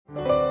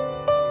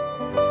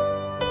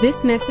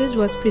This message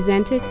was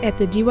presented at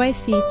the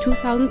DYC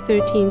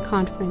 2013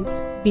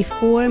 conference,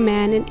 Before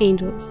Man and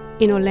Angels,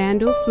 in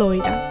Orlando,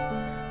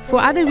 Florida. For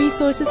other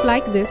resources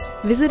like this,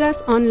 visit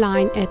us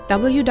online at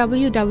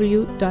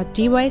www.dycweb.org.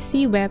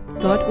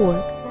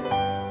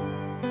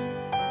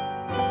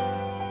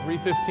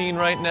 3:15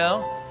 right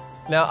now.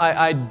 Now,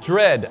 I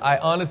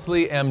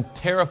honestly am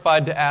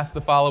terrified to ask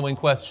the following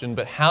question,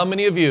 but how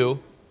many of you,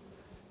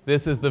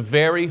 this is the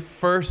very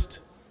first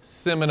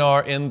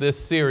seminar in this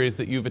series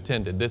that you've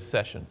attended, this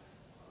session?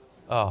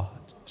 Oh,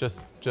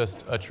 just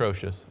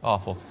atrocious,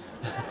 awful.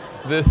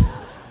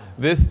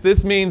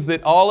 This means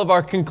that all of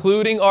our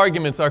concluding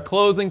arguments, our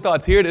closing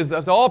thoughts, here it is,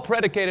 it's all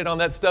predicated on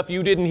that stuff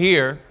you didn't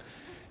hear,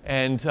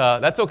 and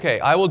that's okay.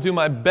 I will do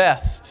my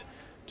best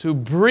to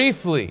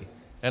briefly,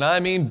 and I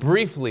mean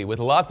briefly, with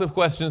lots of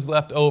questions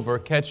left over,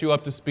 catch you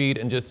up to speed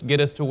and just get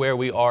us to where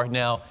we are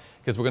now,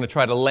 because we're going to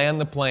try to land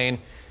the plane.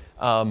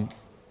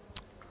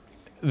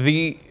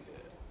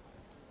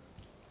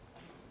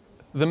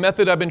 The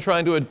method I've been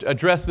trying to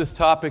address this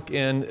topic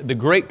in, the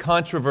great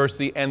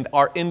controversy and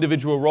our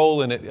individual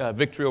role in it,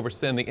 victory over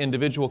sin, the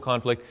individual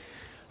conflict,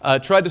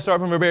 tried to start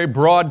from a very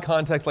broad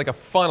context, like a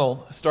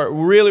funnel, start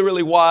really,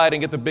 really wide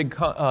and get the big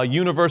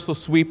universal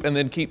sweep, and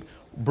then keep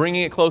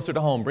bringing it closer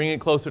to home, bringing it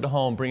closer to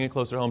home, bringing it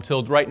closer to home,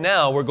 till right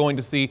now we're going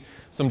to see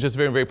some just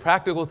very, very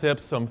practical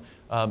tips, some,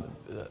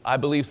 I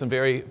believe, some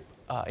very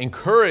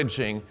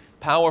encouraging,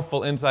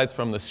 powerful insights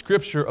from the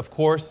Scripture, of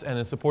course, and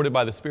is supported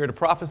by the spirit of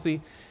prophecy.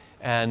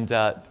 And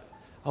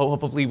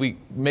hopefully we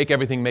make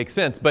everything make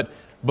sense. But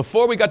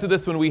before we got to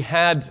this one, we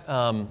had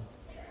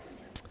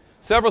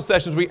several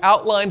sessions. We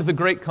outlined the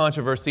great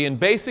controversy, and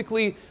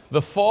basically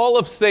the fall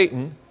of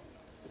Satan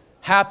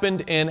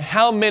happened in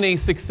how many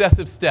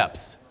successive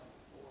steps?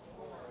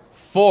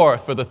 4.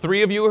 For the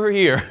 3 of you who are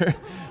here,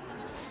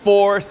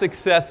 4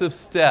 successive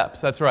steps.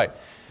 That's right.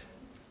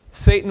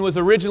 Satan was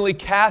originally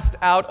cast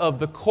out of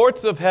the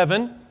courts of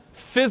heaven,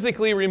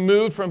 physically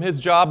removed from his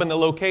job and the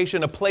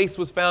location. A place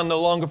was found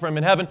no longer for him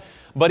in heaven,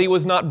 but he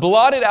was not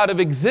blotted out of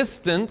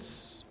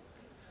existence,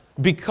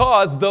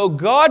 because though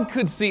God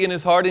could see in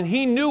his heart and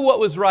he knew what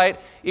was right,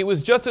 it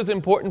was just as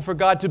important for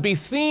God to be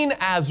seen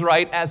as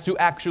right as to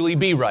actually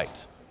be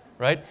right.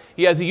 Right?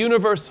 He has a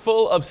universe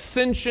full of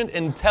sentient,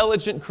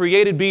 intelligent,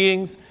 created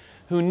beings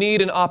who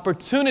need an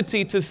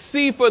opportunity to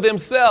see for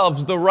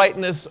themselves the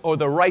rightness or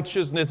the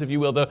righteousness, if you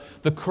will, the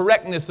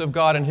correctness of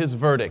God and his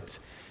verdict.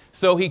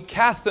 So he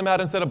casts them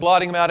out instead of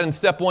blotting them out. And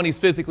step 1, he's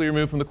physically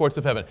removed from the courts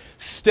of heaven.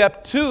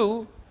 Step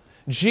 2,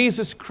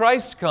 Jesus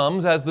Christ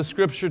comes, as the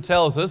Scripture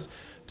tells us,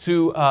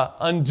 to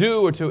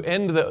undo or to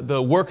end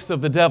the works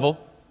of the devil.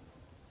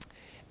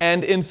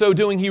 And in so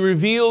doing, he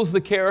reveals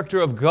the character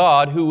of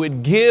God, who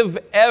would give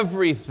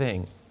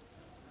everything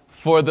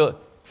for the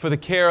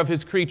care of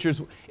his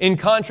creatures, in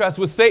contrast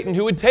with Satan,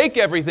 who would take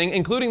everything,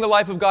 including the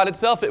life of God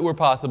itself, if it were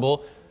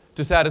possible,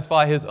 to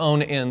satisfy his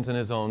own ends and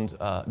his own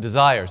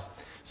desires.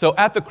 So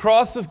at the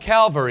cross of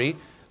Calvary,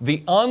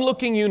 the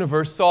onlooking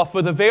universe saw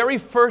for the very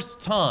first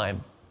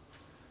time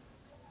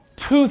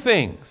 2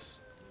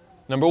 things.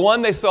 Number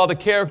 1, they saw the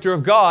character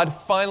of God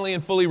finally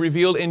and fully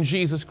revealed in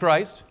Jesus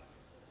Christ.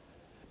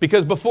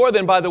 Because before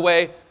then, by the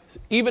way,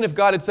 even if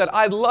God had said,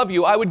 I love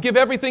you, I would give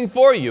everything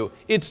for you.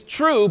 It's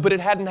true, but it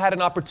hadn't had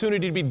an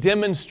opportunity to be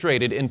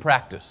demonstrated in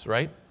practice,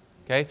 right?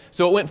 Okay?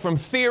 So it went from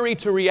theory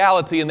to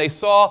reality, and they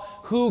saw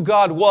who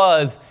God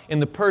was in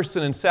the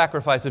person and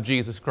sacrifice of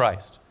Jesus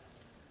Christ.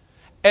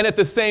 And at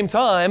the same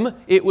time,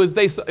 it was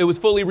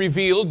fully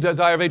revealed.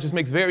 Desire of Ages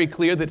makes very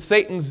clear that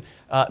Satan's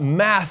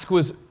mask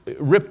was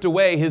ripped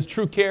away. His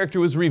true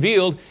character was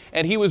revealed,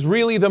 and he was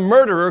really the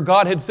murderer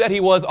God had said he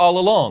was all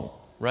along,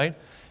 right?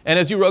 And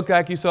as you wrote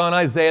back, you saw in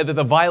Isaiah that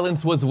the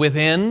violence was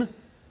within,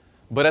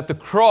 but at the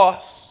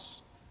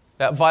cross,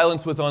 that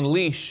violence was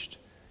unleashed,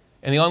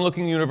 and the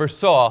onlooking universe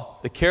saw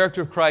the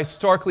character of Christ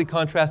starkly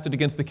contrasted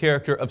against the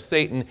character of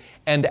Satan,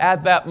 and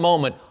at that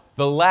moment,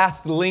 the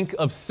last link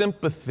of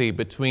sympathy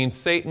between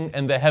Satan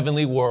and the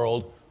heavenly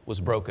world was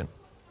broken.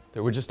 They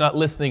were just not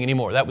listening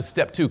anymore. That was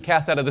step 2,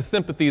 cast out of the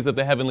sympathies of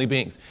the heavenly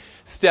beings.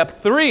 Step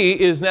 3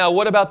 is now,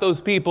 what about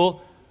those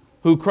people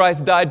who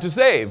Christ died to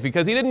save?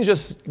 Because he didn't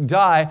just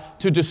die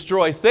to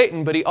destroy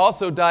Satan, but he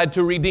also died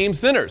to redeem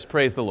sinners.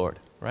 Praise the Lord,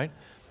 right?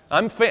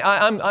 I'm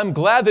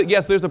glad that,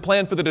 yes, there's a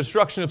plan for the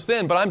destruction of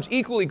sin, but I'm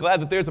equally glad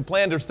that there's a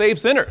plan to save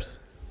sinners.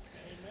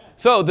 Amen.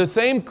 So the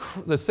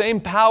same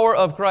power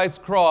of Christ's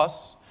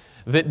cross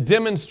that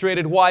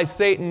demonstrated why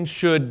Satan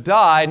should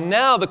die.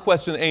 Now the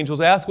question the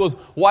angels asked was,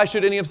 why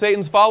should any of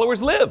Satan's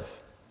followers live?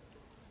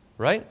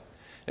 Right?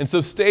 And so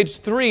stage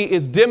 3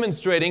 is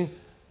demonstrating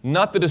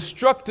not the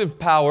destructive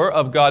power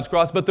of God's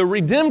cross, but the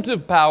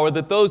redemptive power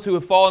that those who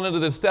have fallen into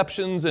the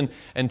deceptions and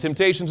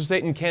temptations of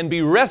Satan can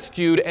be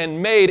rescued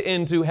and made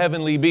into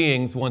heavenly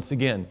beings once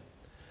again.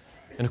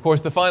 And of course,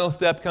 the final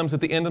step comes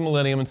at the end of the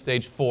millennium in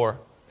stage 4,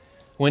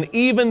 when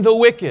even the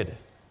wicked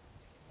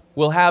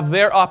will have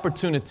their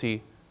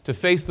opportunity to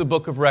face the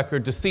book of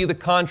record, to see the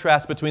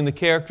contrast between the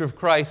character of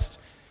Christ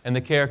and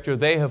the character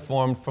they have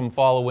formed from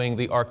following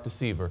the arch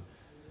deceiver.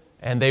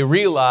 And they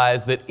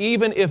realized that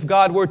even if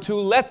God were to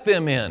let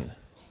them in,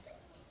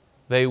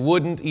 they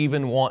wouldn't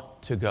even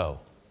want to go.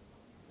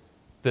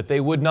 That they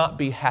would not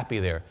be happy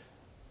there.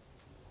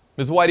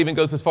 Ms. White even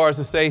goes as far as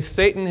to say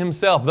Satan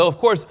himself, though of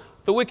course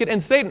the wicked,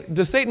 and Satan,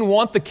 does Satan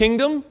want the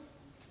kingdom?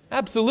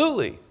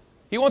 Absolutely.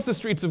 He wants the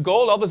streets of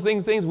gold, all those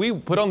things we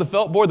put on the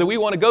felt board that we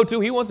want to go to,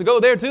 he wants to go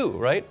there too,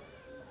 right?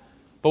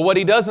 But what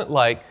he doesn't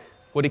like,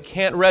 what he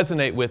can't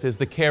resonate with is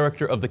the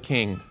character of the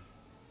king.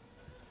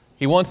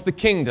 He wants the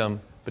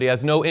kingdom, but he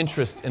has no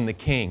interest in the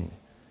king.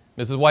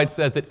 Mrs. White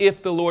says that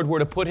if the Lord were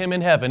to put him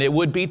in heaven, it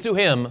would be to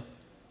him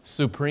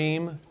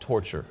supreme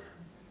torture.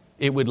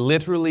 It would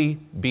literally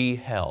be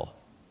hell.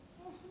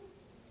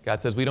 God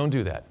says we don't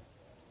do that.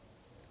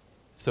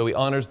 So he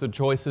honors the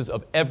choices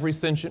of every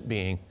sentient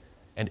being,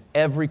 and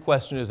every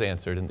question is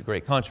answered in the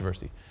great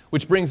controversy.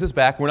 Which brings us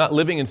back. We're not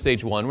living in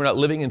stage 1. We're not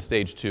living in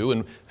stage 2.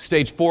 And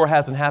stage 4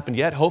 hasn't happened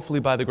yet. Hopefully,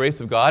 by the grace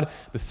of God,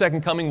 the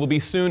second coming will be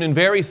soon and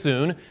very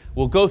soon.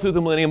 We'll go through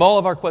the millennium. All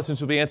of our questions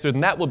will be answered,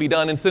 and that will be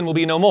done, and sin will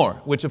be no more.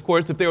 Which, of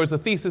course, if there was a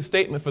thesis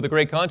statement for the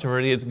great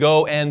controversy, it's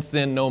go and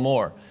sin no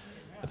more.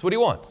 That's what he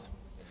wants.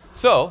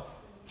 So,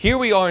 here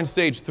we are in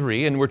stage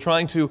 3, and we're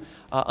trying to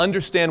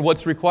understand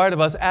what's required of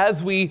us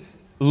as we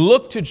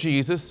look to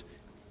Jesus,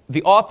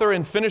 the author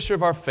and finisher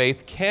of our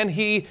faith. Can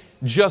he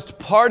just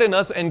pardon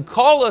us and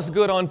call us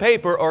good on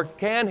paper, or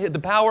can the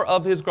power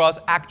of his cross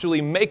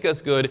actually make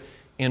us good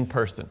in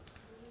person?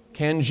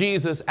 Can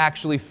Jesus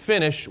actually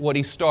finish what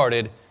he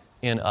started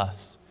in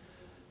us?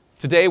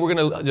 Today we're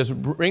going to just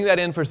bring that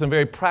in for some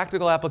very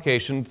practical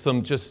application,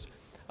 some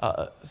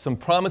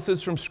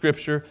promises from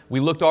Scripture. We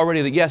looked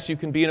already that yes, you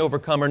can be an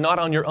overcomer, not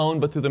on your own,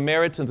 but through the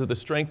merits and through the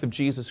strength of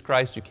Jesus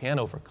Christ, you can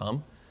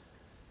overcome.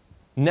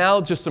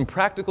 Now, just some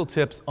practical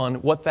tips on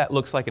what that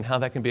looks like and how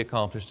that can be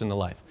accomplished in the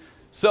life.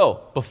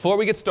 So, before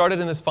we get started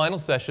in this final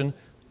session,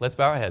 let's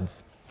bow our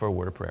heads for a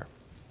word of prayer.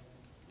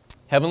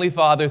 Heavenly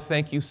Father,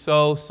 thank you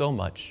so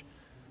much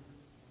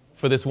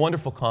for this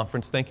wonderful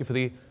conference. Thank you for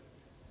the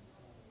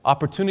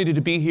opportunity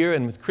to be here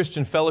and with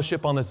Christian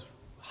fellowship on this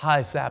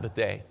high Sabbath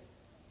day.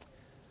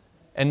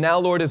 And now,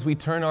 Lord, as we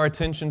turn our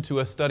attention to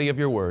a study of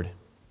your word,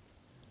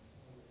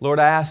 Lord,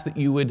 I ask that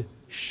you would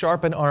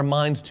sharpen our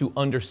minds to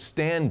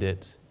understand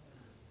it.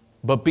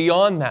 But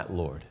beyond that,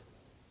 Lord,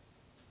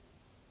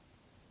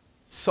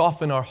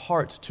 soften our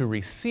hearts to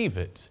receive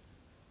it.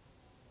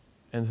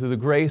 And through the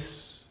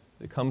grace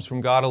that comes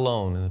from God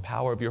alone and the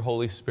power of your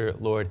Holy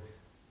Spirit, Lord,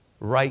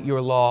 write your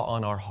law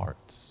on our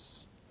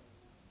hearts.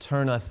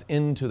 Turn us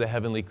into the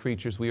heavenly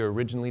creatures we were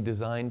originally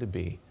designed to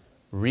be.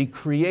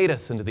 Recreate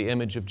us into the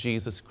image of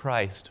Jesus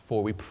Christ,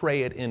 for we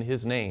pray it in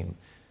his name.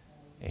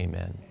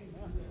 Amen.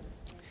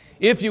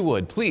 If you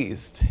would,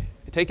 please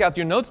take out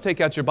your notes, take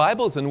out your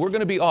Bibles, and we're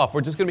going to be off.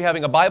 We're just going to be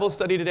having a Bible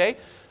study today.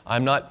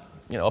 I'm not,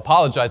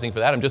 apologizing for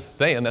that. I'm just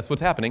saying that's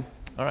what's happening.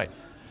 All right.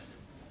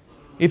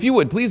 If you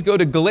would, please go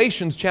to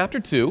Galatians chapter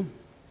 2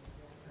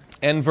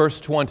 and verse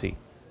 20.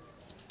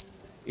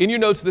 In your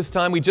notes this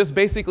time, we just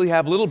basically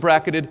have little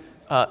bracketed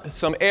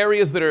some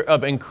areas that are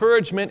of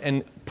encouragement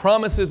and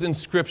promises in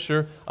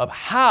Scripture of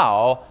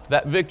how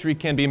that victory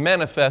can be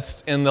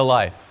manifest in the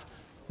life.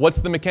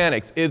 What's the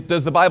mechanics?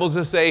 Does the Bible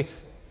just say,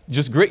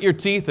 just grit your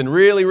teeth and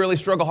really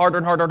struggle harder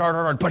and harder,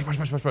 push.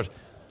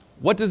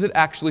 What does it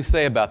actually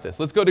say about this?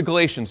 Let's go to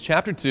Galatians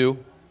chapter 2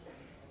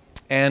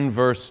 and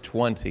verse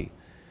 20.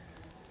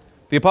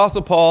 The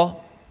Apostle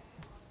Paul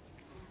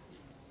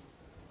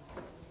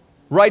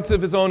writes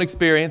of his own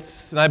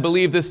experience, and I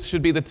believe this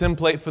should be the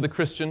template for the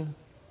Christian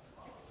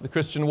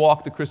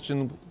walk, the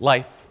Christian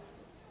life.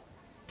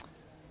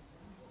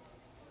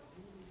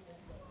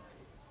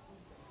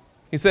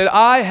 He said,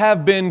 I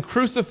have been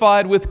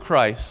crucified with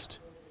Christ.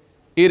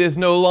 It is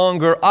no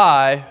longer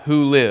I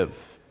who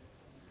live,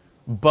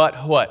 but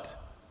what?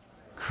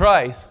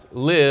 Christ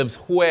lives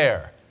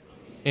where?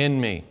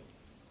 In me.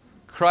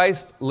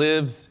 Christ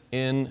lives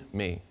in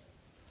me.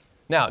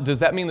 Now, does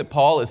that mean that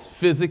Paul is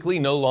physically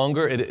no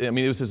longer, it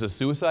was just a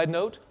suicide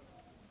note?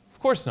 Of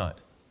course not.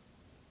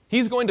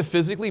 He's going to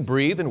physically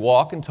breathe and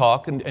walk and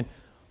talk,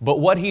 but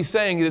what he's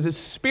saying is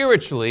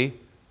spiritually,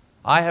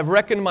 I have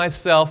reckoned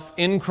myself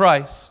in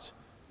Christ,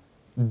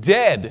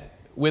 dead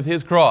with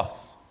his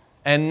cross.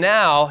 And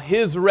now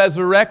his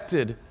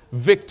resurrected,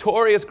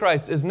 victorious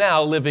Christ is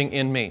now living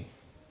in me.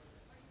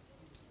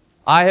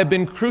 I have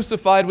been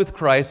crucified with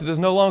Christ. It is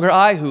no longer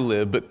I who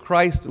live, but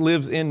Christ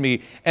lives in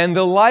me. And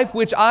the life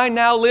which I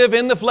now live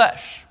in the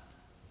flesh.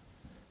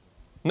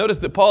 Notice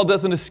that Paul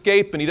doesn't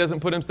escape and he doesn't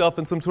put himself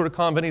in some sort of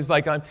convent. He's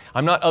like,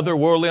 I'm not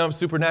otherworldly, I'm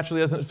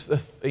supernaturally, doesn't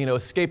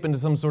escape into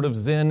some sort of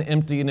Zen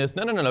emptiness.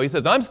 No. He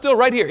says, I'm still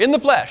right here in the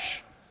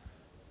flesh.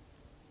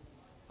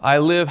 I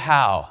live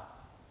how?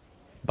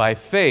 By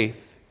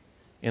faith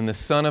in the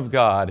Son of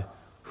God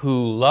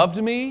who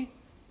loved me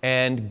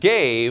and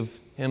gave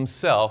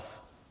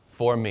himself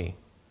for me.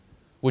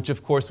 Which,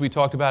 of course, we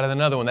talked about in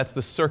another one. That's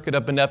the circuit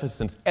of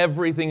beneficence.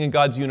 Everything in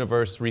God's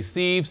universe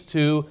receives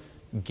to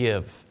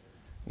give.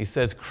 He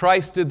says,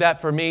 Christ did that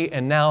for me,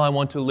 and now I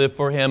want to live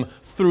for Him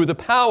through the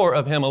power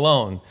of Him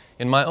alone.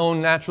 In my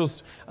own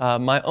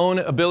my own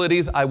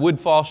abilities, I would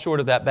fall short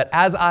of that. But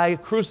as I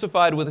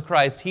crucified with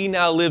Christ, He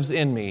now lives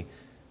in me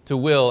to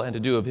will and to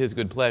do of His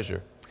good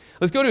pleasure.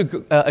 Let's go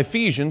to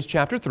Ephesians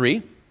chapter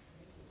 3.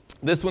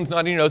 This one's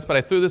not in your notes, but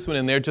I threw this one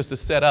in there just to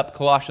set up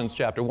Colossians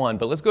chapter 1.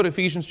 But let's go to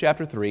Ephesians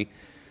chapter 3.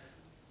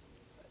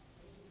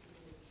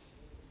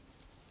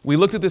 We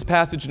looked at this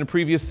passage in a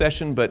previous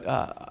session, but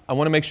I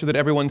want to make sure that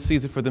everyone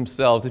sees it for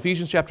themselves.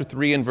 Ephesians chapter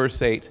 3 and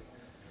verse 8.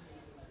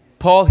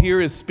 Paul here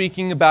is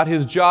speaking about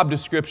his job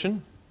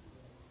description.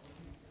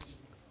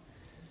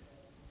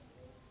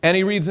 And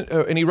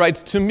he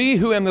writes, "To me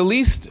who am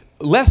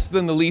less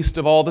than the least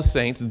of all the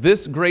saints,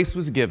 this grace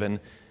was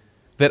given,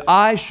 that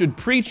I should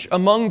preach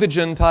among the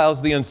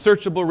Gentiles the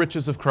unsearchable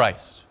riches of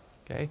Christ."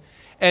 Okay?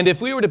 And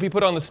if we were to be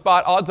put on the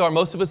spot, odds are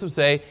most of us would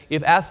say,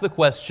 if asked the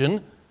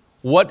question,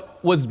 what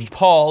was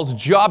Paul's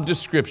job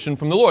description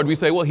from the Lord? We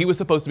say, well, he was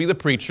supposed to be the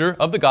preacher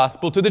of the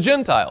gospel to the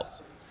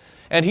Gentiles.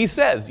 And he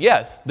says,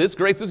 yes, this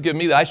grace was given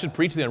me that I should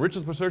preach the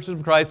unsearchable riches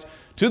of Christ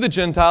to the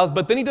Gentiles.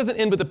 But then he doesn't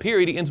end with a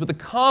period, he ends with a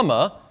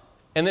comma.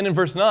 And then in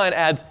verse 9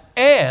 adds,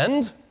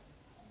 and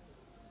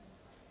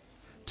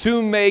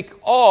to make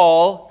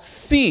all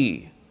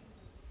see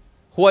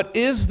what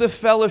is the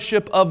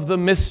fellowship of the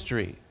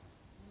mystery,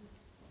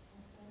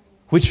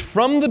 which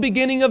from the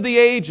beginning of the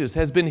ages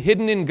has been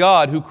hidden in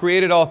God, who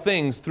created all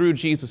things through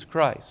Jesus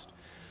Christ.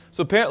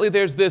 So apparently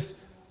there's this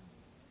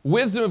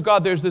wisdom of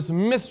God, there's this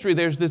mystery,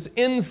 there's this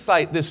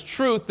insight, this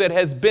truth that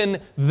has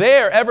been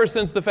there ever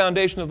since the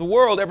foundation of the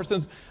world, ever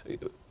since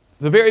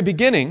the very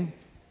beginning.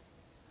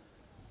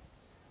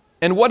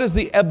 And what is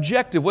the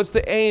objective? What's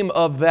the aim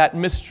of that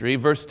mystery?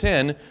 Verse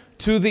 10,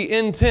 to the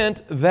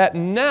intent that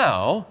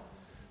now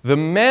the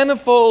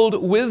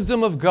manifold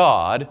wisdom of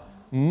God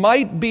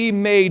might be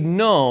made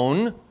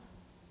known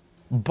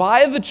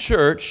by the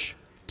church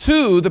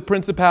to the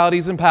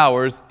principalities and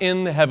powers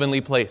in the heavenly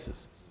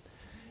places.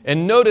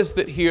 And notice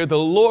that here the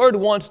Lord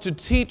wants to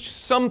teach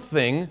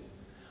something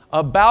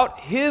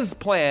about His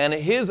plan,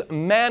 His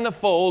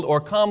manifold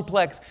or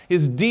complex,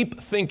 His deep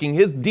thinking,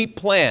 His deep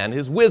plan,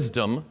 His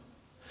wisdom.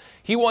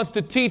 He wants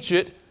to teach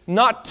it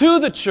not to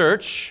the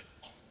church,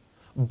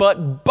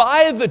 but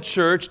by the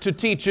church to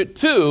teach it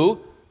to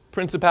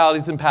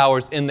principalities and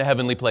powers in the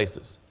heavenly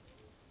places.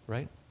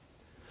 Right?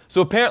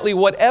 So apparently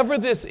whatever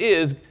this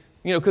is,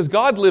 because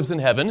God lives in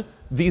heaven,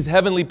 these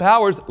heavenly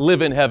powers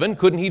live in heaven,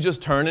 couldn't He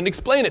just turn and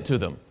explain it to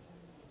them?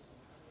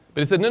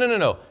 But He said,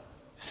 no.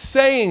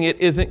 Saying it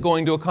isn't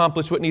going to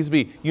accomplish what needs to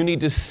be. You need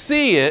to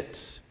see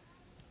it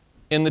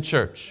in the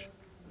church.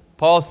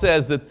 Paul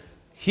says that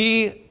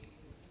he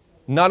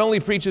not only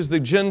preaches the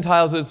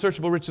Gentiles the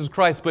unsearchable riches of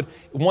Christ, but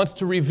wants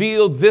to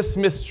reveal this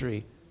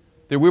mystery,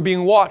 that we're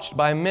being watched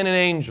by men and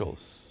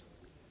angels.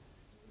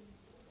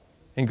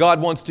 And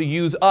God wants to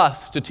use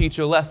us to teach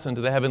a lesson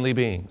to the heavenly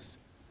beings.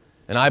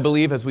 And I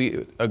believe, as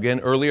we again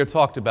earlier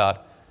talked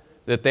about,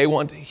 that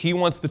He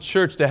wants the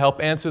church to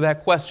help answer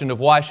that question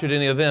of why should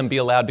any of them be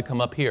allowed to come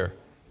up here?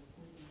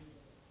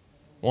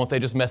 Won't they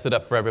just mess it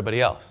up for everybody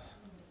else?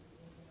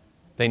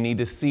 They need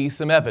to see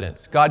some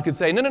evidence. God could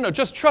say, no,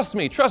 just trust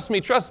me.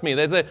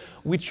 They say,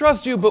 we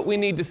trust you, but we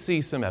need to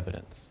see some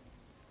evidence.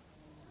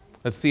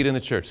 Let's see it in the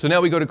church. So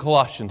now we go to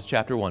Colossians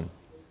chapter 1.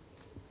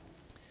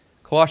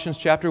 Colossians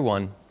chapter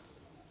 1.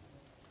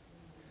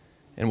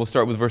 And we'll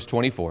start with verse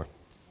 24.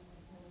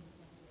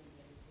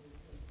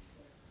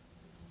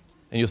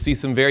 And you'll see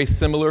some very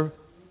similar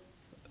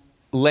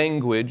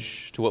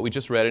language to what we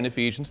just read in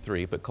Ephesians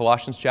 3. But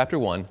Colossians chapter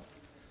 1,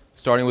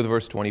 starting with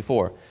verse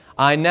 24.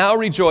 I now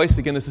rejoice,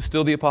 again this is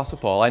still the Apostle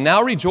Paul, I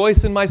now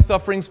rejoice in my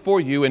sufferings for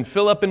you and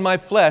fill up in my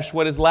flesh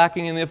what is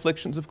lacking in the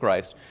afflictions of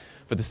Christ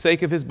for the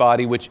sake of His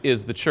body, which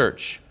is the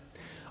church,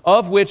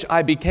 of which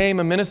I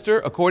became a minister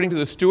according to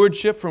the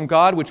stewardship from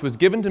God which was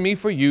given to me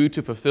for you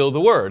to fulfill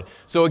the word.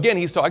 So again,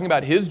 he's talking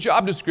about his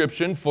job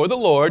description for the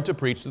Lord to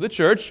preach to the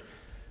church.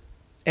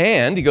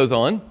 And he goes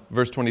on,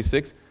 verse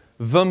 26,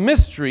 the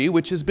mystery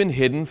which has been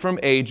hidden from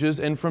ages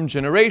and from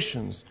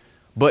generations,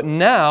 but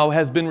now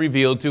has been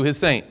revealed to His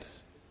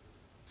saints.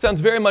 Sounds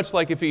very much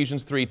like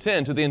Ephesians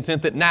 3:10, to the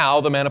intent that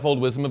now the manifold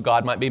wisdom of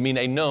God might be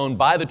made known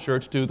by the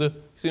church to the...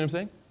 See what I'm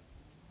saying?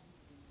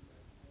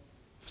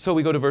 So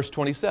we go to verse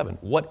 27.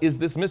 What is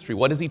this mystery?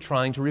 What is He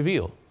trying to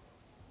reveal?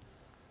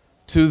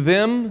 To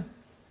them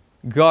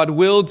God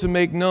willed to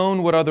make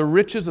known what are the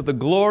riches of the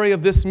glory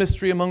of this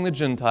mystery among the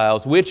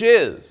Gentiles, which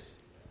is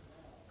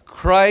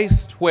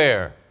Christ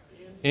where?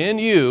 In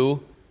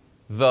you,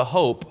 the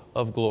hope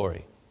of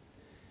glory.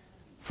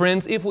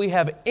 Friends, if we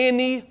have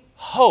any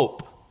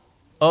hope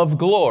of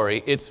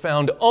glory, it's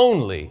found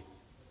only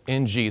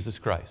in Jesus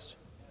Christ.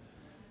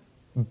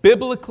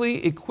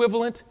 Biblically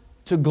equivalent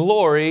to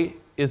glory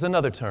is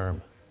another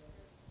term,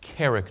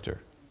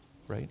 character,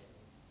 right?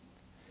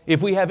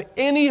 If we have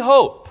any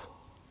hope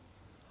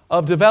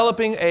of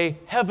developing a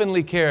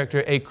heavenly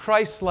character, a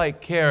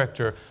Christ-like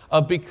character,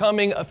 of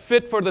becoming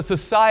fit for the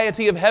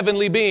society of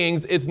heavenly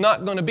beings, it's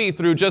not going to be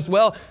through just,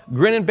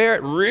 grin and bear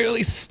it,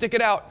 really stick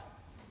it out.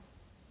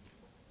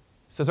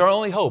 says our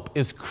only hope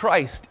is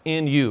Christ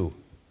in you,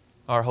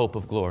 our hope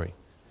of glory.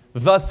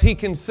 Thus he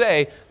can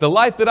say, the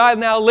life that I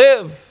now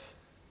live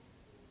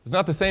is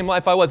not the same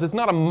life I was. It's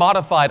not a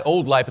modified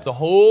old life. It's a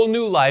whole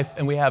new life,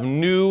 and we have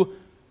new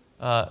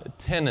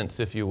tenants,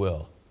 if you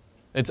will.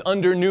 It's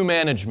under new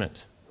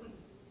management.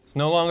 It's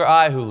no longer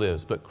I who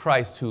lives, but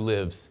Christ who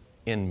lives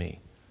in me.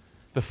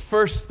 The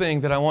first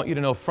thing that I want you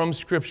to know from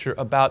Scripture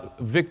about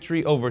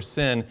victory over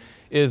sin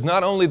is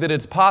not only that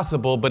it's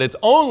possible, but it's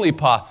only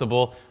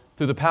possible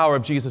through the power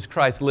of Jesus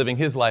Christ living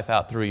His life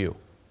out through you.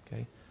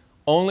 Okay?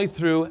 Only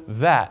through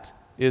that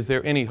is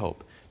there any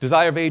hope.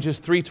 Desire of Ages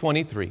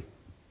 3:23.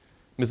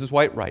 Mrs.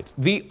 White writes,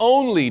 the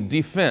only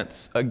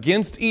defense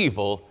against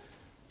evil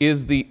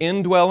is the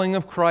indwelling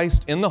of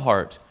Christ in the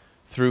heart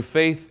through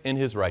faith in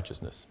His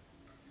righteousness.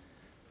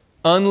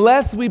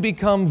 Unless we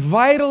become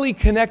vitally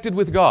connected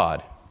with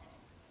God,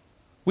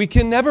 we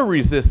can never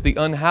resist the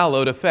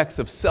unhallowed effects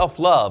of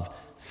self-love,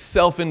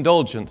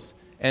 self-indulgence,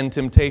 and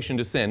temptation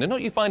to sin. And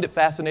don't you find it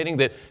fascinating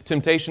that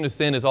temptation to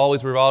sin is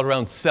always revolved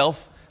around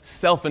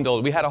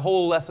self-indulgence? We had a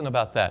whole lesson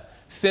about that.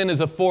 Sin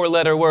is a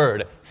 4-letter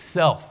word,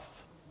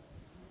 self.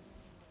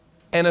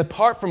 And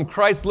apart from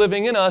Christ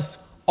living in us,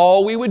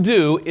 all we would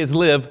do is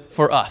live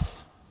for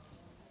us.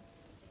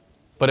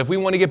 But if we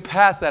want to get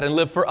past that and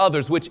live for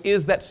others, which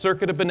is that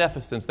circuit of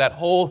beneficence, that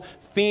whole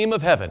theme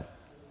of heaven,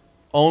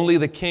 only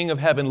the King of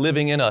heaven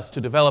living in us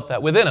to develop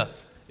that within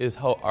us is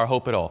our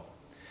hope at all.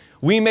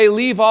 We may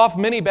leave off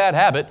many bad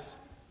habits.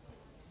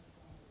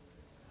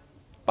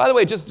 By the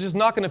way, just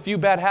knocking a few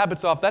bad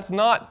habits off, that's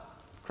not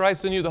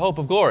Christ in you, the hope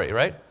of glory,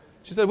 right?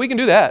 She said, we can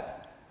do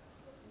that.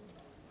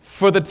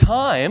 For the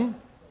time,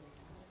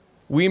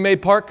 we may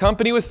part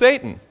company with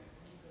Satan.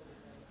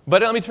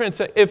 But let me turn and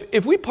say,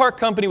 if we part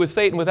company with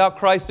Satan without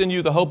Christ in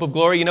you, the hope of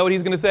glory, you know what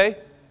he's going to say?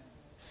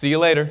 See you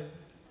later.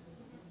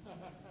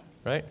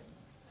 Right?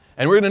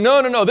 And we're going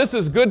to, no, this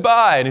is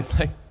goodbye. And he's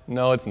like,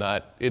 no, it's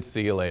not. It's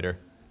see you later.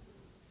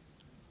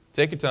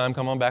 Take your time,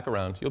 come on back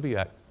around. You'll be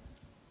back.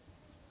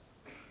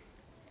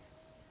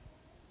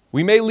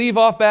 We may leave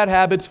off bad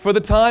habits. For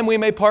the time, we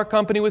may part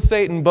company with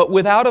Satan, but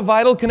without a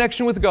vital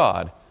connection with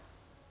God,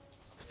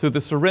 through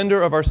the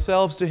surrender of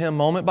ourselves to Him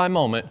moment by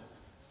moment,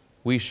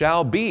 we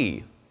shall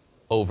be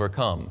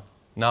overcome,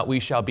 not we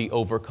shall be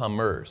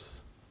overcomers,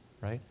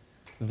 right?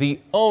 The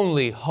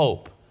only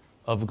hope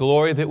of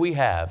glory that we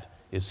have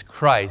is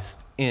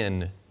Christ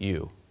in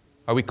you.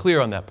 Are we clear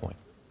on that point?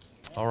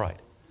 All right.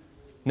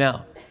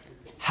 Now,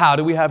 how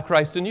do we have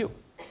Christ in you?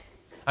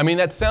 I mean,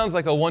 that sounds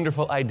like a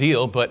wonderful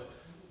ideal, but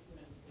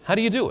how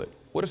do you do it?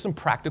 What are some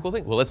practical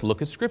things? Well, let's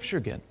look at Scripture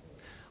again.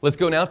 Let's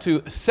go now to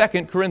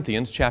 2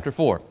 Corinthians chapter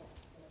 4.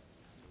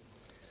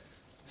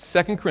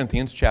 2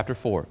 Corinthians chapter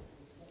 4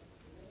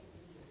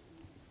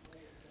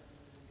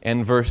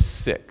 and verse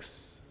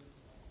 6.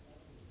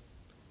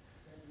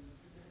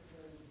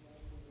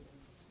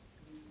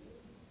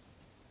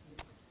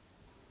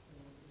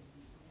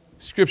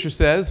 Scripture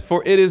says,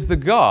 for it is the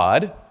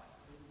God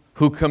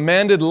who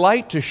commanded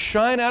light to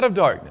shine out of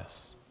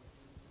darkness.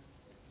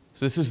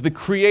 So this is the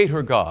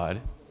Creator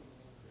God.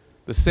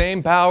 The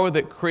same power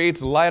that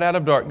creates light out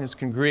of darkness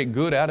can create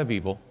good out of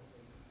evil.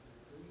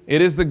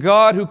 It is the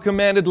God who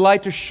commanded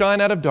light to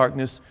shine out of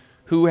darkness,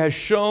 who has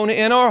shone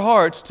in our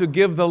hearts to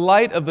give the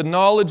light of the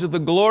knowledge of the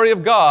glory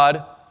of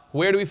God.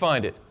 Where do we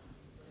find it?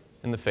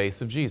 In the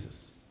face of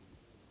Jesus.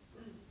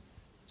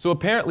 So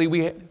apparently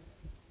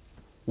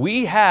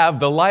we have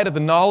the light of the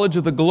knowledge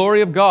of the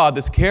glory of God,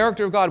 this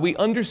character of God. We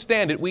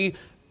understand it. We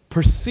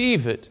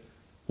perceive it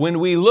when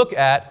we look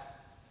at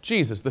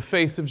Jesus, the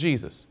face of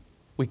Jesus.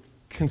 We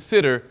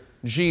consider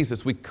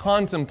Jesus. We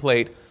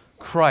contemplate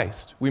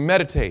Christ. We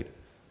meditate.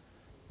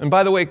 And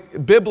by the way,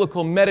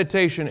 biblical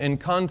meditation and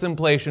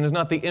contemplation is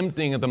not the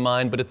emptying of the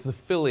mind, but it's the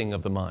filling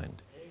of the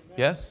mind.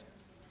 Yes?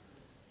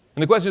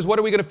 And the question is, what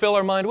are we going to fill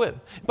our mind with?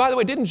 By the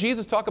way, didn't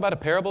Jesus talk about a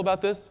parable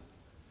about this?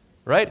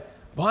 Right?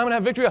 Well, I'm going to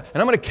have victory, and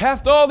I'm going to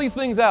cast all these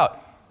things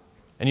out.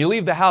 And you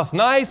leave the house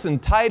nice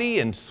and tidy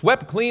and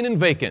swept clean and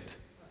vacant.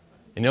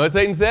 You know what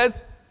Satan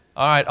says?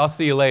 All right, I'll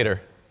see you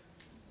later.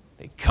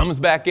 He comes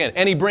back in,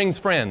 and he brings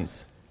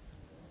friends.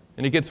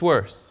 And it gets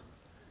worse.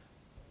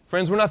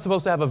 Friends, we're not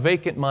supposed to have a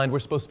vacant mind. We're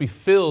supposed to be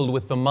filled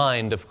with the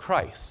mind of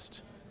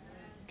Christ.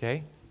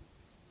 Okay?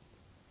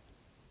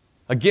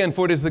 Again,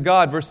 for it is the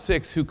God, verse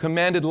 6, who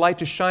commanded light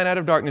to shine out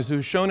of darkness, who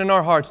has shone in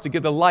our hearts to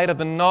give the light of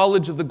the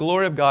knowledge of the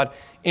glory of God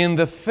in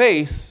the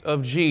face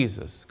of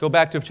Jesus. Go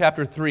back to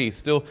chapter 3,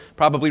 still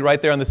probably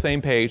right there on the same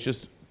page,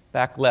 just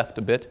back left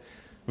a bit.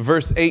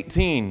 Verse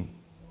 18.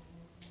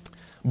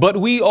 But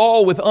we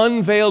all with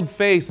unveiled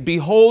face,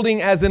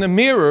 beholding as in a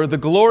mirror the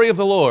glory of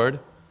the Lord.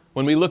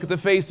 When we look at the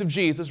face of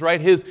Jesus,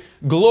 right, His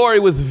glory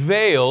was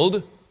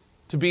veiled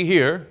to be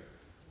here.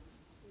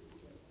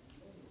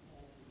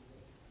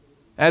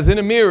 As in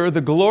a mirror,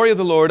 the glory of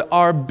the Lord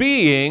are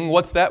being,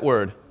 what's that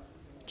word?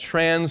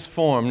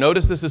 Transformed.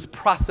 Notice this is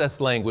process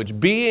language.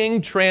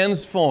 Being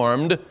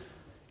transformed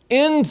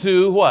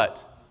into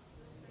what?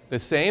 The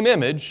same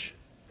image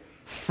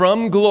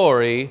from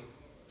glory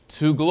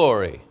to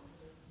glory,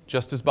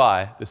 just as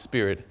by the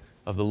Spirit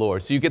of the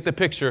Lord. So you get the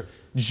picture.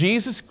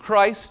 Jesus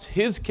Christ,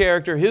 His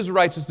character, His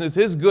righteousness,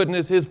 His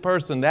goodness, His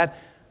person, that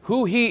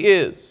who He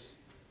is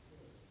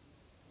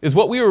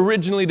what we were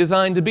originally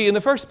designed to be in the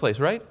first place,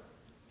 right?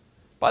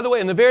 By the way,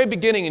 in the very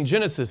beginning in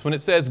Genesis, when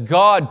it says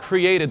God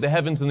created the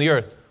heavens and the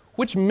earth,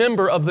 which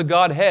member of the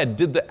Godhead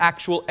did the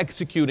actual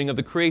executing of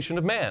the creation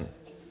of man?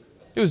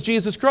 It was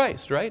Jesus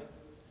Christ, right?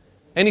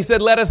 And He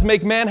said, let us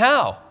make man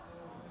how?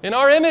 In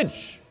our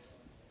image.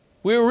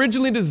 We were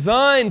originally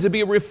designed to be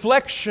a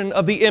reflection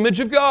of the image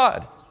of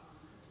God.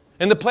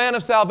 And the plan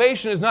of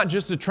salvation is not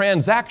just a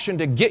transaction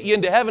to get you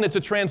into heaven, it's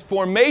a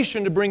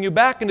transformation to bring you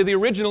back into the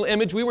original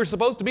image we were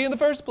supposed to be in the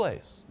first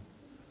place.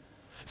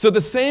 So the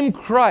same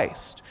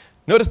Christ,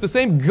 notice the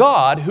same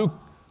God who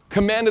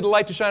commanded the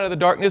light to shine out of the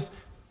darkness,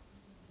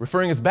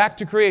 referring us back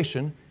to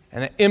creation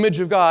and the image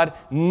of God,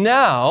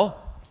 now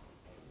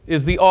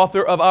is the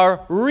author of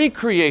our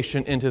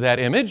recreation into that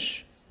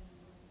image.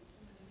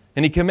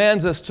 And He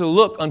commands us to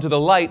look unto the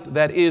light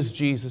that is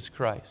Jesus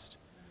Christ.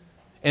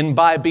 And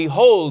by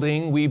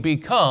beholding, we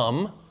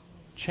become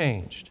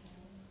changed.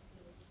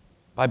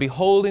 By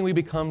beholding, we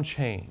become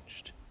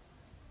changed.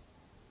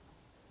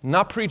 I'm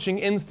not preaching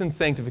instant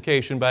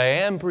sanctification, but I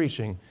am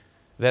preaching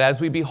that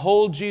as we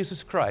behold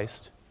Jesus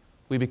Christ,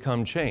 we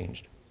become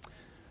changed.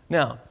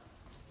 Now,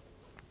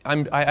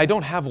 I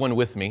don't have one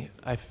with me.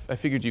 I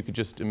figured you could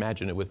just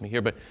imagine it with me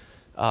here, but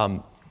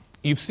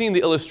you've seen the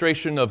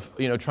illustration of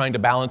trying to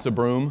balance a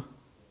broom.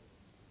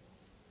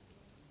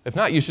 If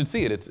not, you should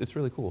see it. It's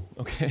really cool.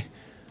 Okay.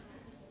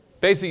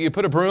 Basically, you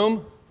put a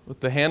broom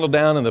with the handle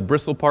down and the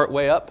bristle part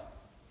way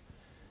up,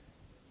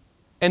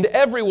 and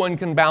everyone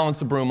can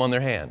balance a broom on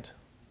their hand.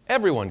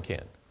 Everyone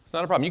can. It's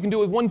not a problem. You can do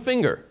it with one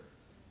finger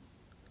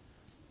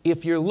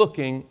if you're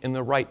looking in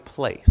the right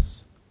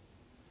place.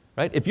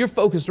 Right? If you're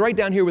focused right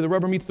down here where the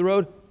rubber meets the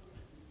road,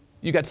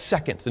 you got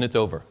seconds and it's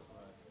over.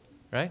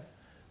 Right?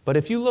 But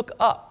if you look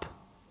up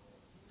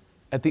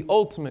at the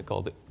ultimate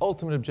goal, the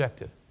ultimate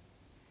objective,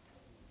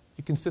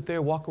 you can sit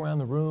there, walk around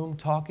the room,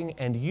 talking,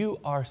 and you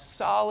are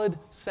solid,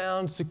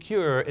 sound,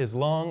 secure as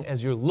long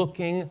as you're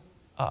looking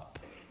up.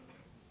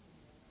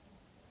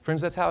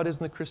 Friends, that's how it is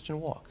in the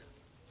Christian walk.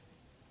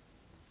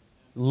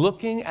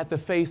 Looking at the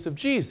face of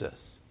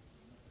Jesus,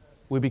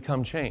 we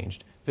become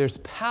changed. There's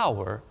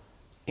power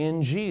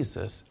in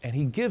Jesus, and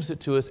He gives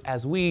it to us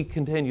as we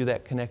continue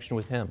that connection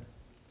with Him.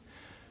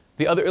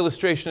 The other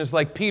illustration is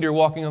like Peter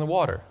walking on the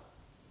water.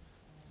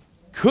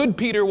 Could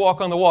Peter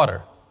walk on the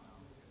water?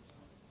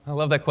 I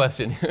love that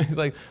question. He's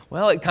like,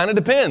 well, it kind of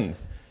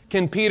depends.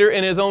 Can Peter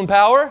in his own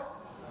power?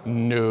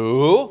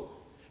 No.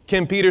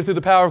 Can Peter through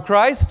the power of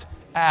Christ?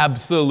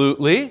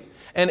 Absolutely.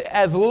 And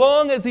as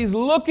long as he's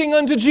looking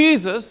unto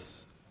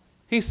Jesus,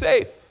 he's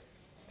safe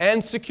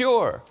and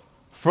secure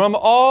from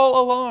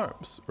all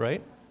alarms,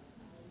 right?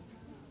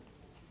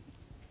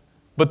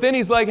 But then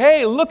he's like,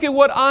 hey, look at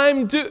what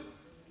I'm doing.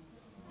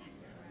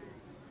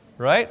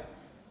 Right?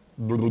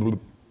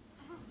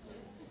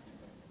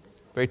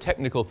 Very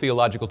technical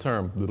theological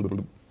term.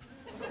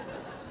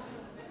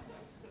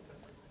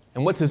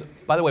 And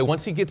by the way,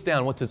 once he gets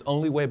down, what's his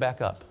only way back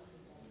up?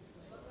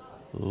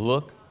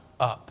 Look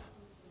up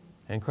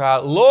and cry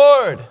out,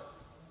 Lord,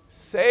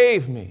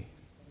 save me.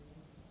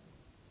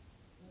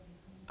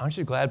 Aren't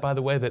you glad, by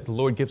the way, that the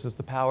Lord gives us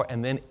the power,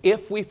 and then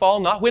if we fall,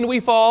 not when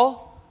we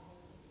fall,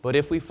 but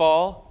if we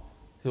fall,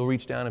 He'll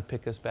reach down and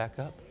pick us back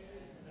up?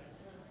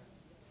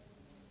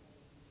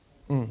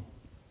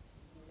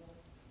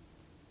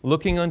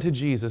 Looking unto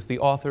Jesus, the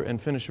author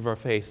and finisher of our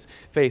faith.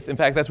 In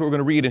fact, that's what we're going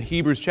to read in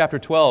Hebrews chapter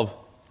 12.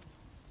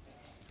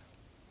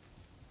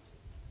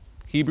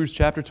 Hebrews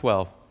chapter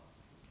 12.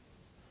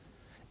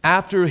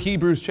 After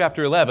Hebrews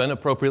chapter 11,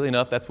 appropriately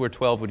enough, that's where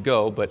 12 would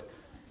go, but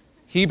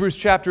Hebrews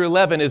chapter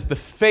 11 is the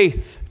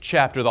faith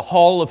chapter, the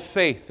hall of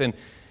faith. And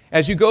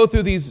as you go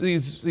through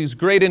these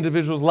great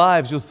individuals'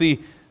 lives, you'll see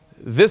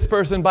this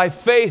person by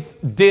faith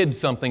did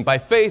something, by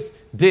faith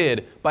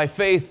did,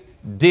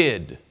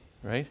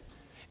 right?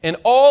 And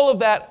all of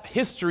that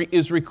history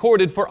is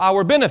recorded for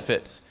our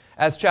benefit,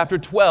 as chapter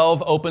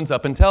 12 opens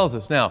up and tells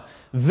us. Now,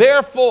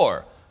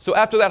 therefore, so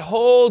after that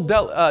whole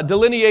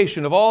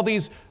delineation of all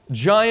these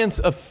giants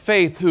of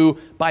faith who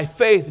by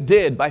faith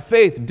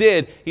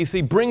did,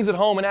 he brings it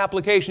home in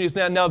application. He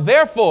says, now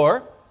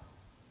therefore,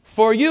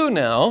 for you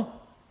now,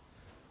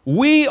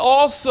 we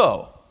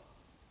also.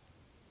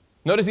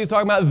 Notice he's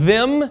talking about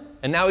them,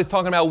 and now he's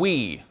talking about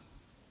we.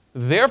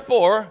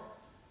 Therefore,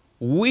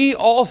 we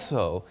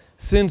also,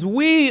 since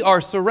we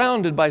are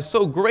surrounded by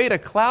so great a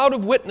cloud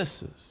of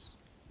witnesses,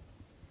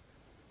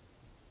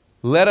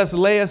 let us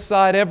lay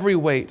aside every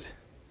weight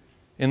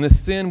and the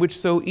sin which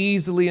so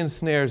easily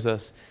ensnares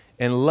us,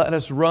 and let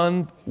us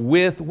run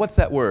with, what's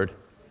that word?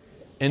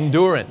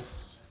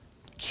 Endurance.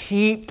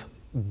 Keep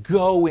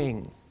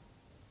going.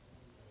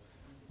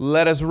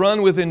 Let us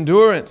run with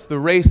endurance the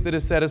race that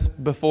is set us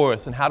before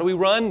us. And how do we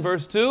run?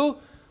 Verse 2,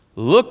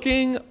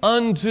 looking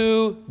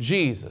unto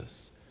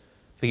Jesus,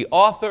 the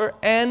author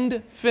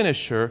and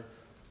finisher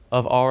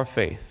of our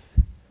faith,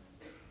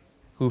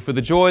 who for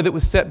the joy that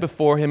was set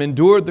before him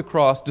endured the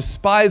cross,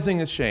 despising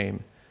the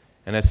shame,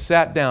 and has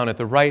sat down at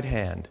the right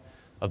hand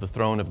of the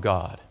throne of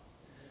God.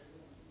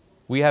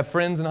 We have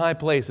friends in high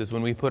places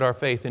when we put our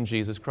faith in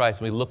Jesus Christ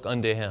and we look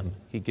unto Him.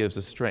 He gives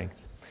us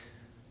strength.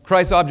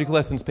 Christ Object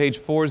Lessons, page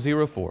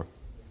 404.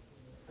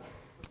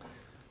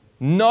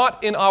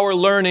 Not in our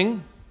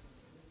learning.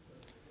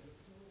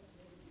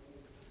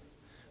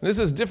 This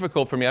is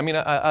difficult for me. I mean,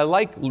 I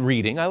like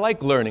reading. I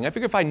like learning. I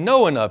figure if I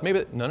know enough,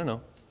 maybe...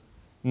 No.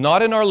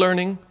 Not in our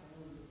learning.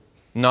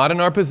 Not in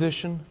our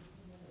position.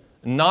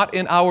 Not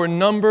in our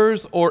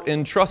numbers or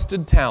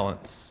entrusted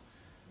talents.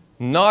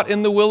 Not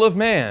in the will of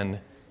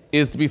man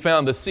is to be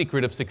found the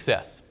secret of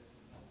success.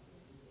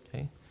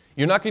 Okay?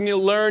 You're not going to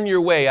learn your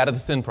way out of the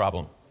sin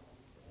problem.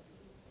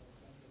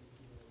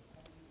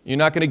 You're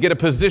not going to get a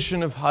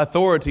position of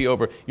authority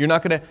over. You're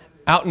not going to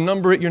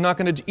outnumber it. You're not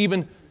going to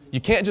even... You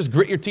can't just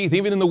grit your teeth,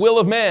 even in the will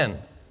of man.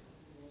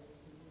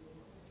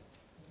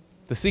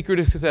 The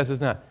secret of success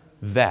is not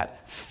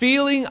that.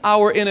 Feeling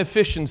our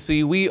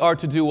inefficiency, we are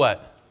to do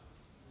what?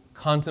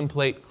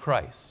 Contemplate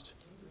Christ.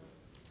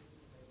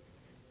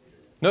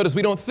 Notice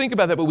we don't think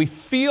about that, but we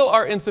feel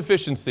our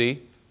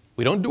insufficiency.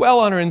 We don't dwell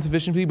on our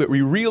insufficiency, but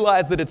we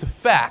realize that it's a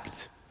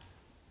fact.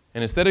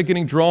 And instead of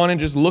getting drawn and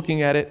just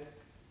looking at it,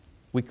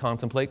 we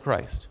contemplate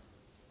Christ.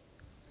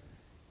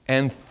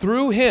 And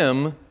through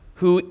Him,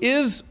 who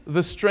is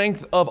the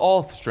strength of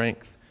all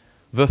strength,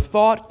 the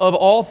thought of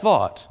all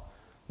thought,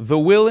 the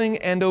willing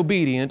and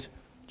obedient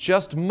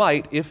just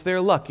might, if they're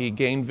lucky,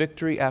 gain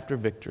victory after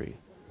victory.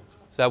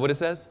 Is that what it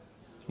says?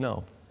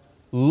 No.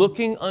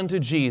 Looking unto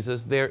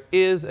Jesus, there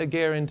is a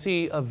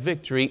guarantee of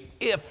victory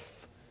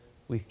if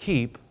we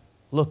keep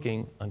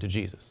looking unto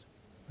Jesus.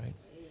 Right?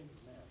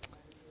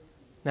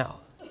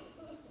 Now,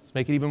 let's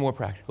make it even more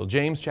practical.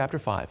 James chapter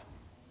 5.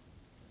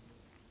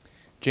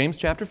 James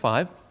chapter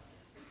 5.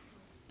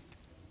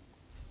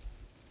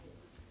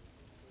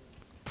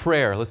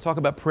 Prayer. Let's talk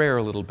about prayer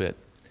a little bit.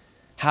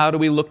 How do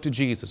we look to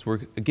Jesus? We're,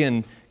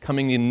 again,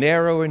 coming in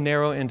narrow and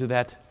narrow into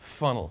that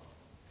funnel.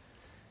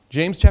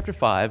 James chapter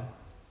 5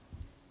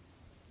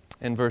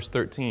 and verse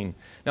 13.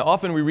 Now,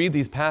 often we read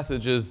these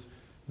passages,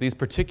 these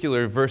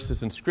particular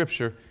verses in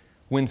Scripture,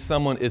 when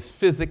someone is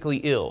physically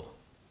ill.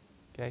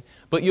 Okay?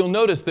 But you'll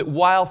notice that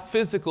while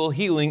physical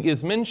healing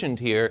is mentioned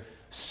here,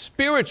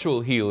 spiritual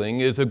healing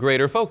is a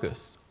greater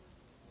focus.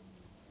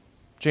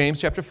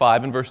 James chapter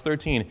 5 and verse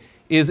 13.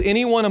 Is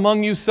anyone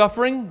among you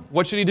suffering?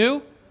 What should he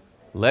do?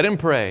 Let him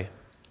pray.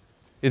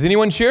 Is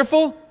anyone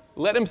cheerful?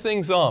 Let him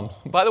sing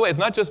psalms. By the way, it's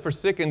not just for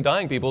sick and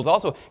dying people. It's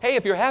also, hey,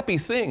 if you're happy,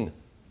 sing.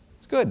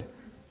 It's good.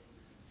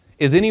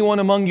 Is anyone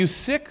among you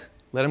sick?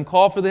 Let him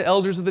call for the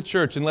elders of the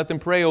church and let them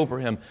pray over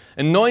him,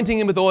 anointing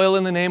him with oil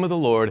in the name of the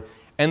Lord.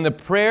 And the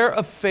prayer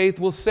of faith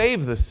will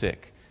save the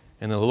sick,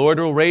 and the Lord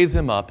will raise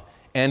him up.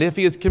 And if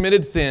he has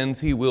committed sins,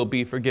 he will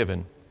be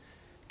forgiven.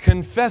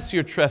 Confess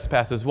your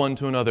trespasses one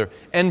to another,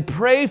 and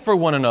pray for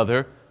one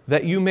another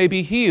that you may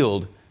be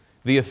healed.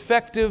 The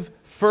effective,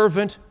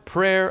 fervent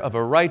prayer of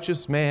a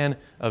righteous man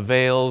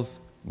avails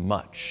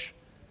much.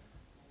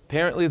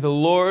 Apparently, the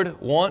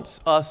Lord wants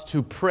us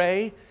to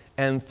pray,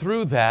 and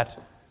through that,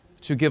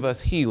 to give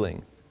us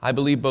healing. I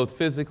believe both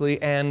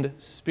physically and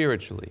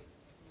spiritually.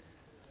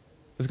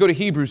 Let's go to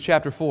Hebrews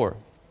chapter 4.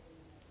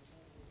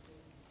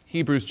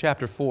 Hebrews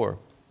chapter 4.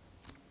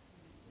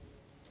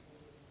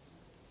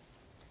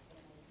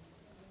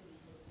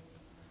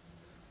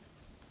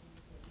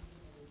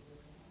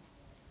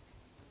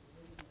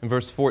 In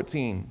verse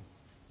 14.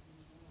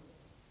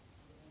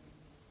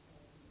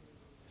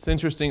 It's an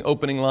interesting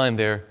opening line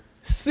there.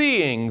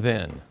 Seeing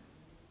then.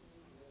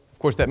 Of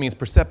course, that means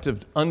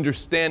perceptive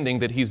understanding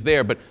that He's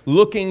there. But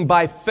looking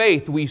by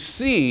faith, we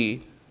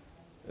see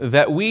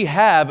that we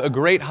have a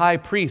great high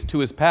priest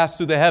who has passed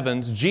through the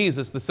heavens,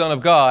 Jesus, the Son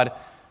of God.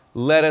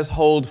 Let us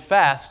hold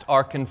fast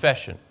our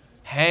confession.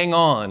 Hang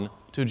on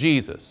to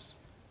Jesus.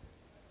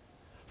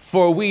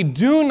 For we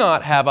do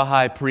not have a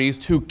high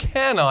priest who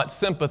cannot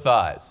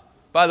sympathize.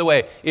 By the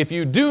way, if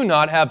you do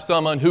not have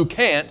someone who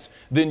can't,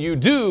 then you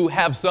do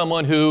have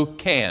someone who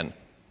can.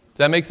 Does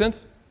that make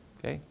sense?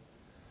 Okay.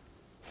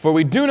 For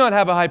we do not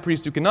have a high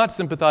priest who cannot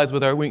sympathize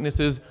with our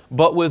weaknesses,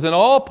 but was in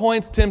all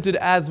points tempted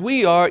as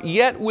we are,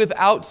 yet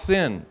without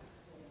sin.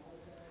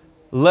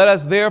 Let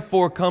us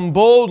therefore come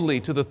boldly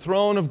to the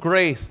throne of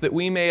grace, that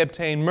we may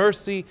obtain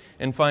mercy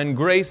and find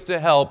grace to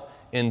help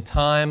in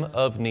time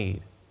of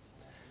need.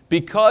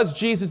 Because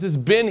Jesus has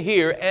been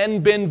here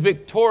and been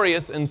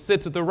victorious and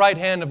sits at the right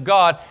hand of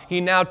God,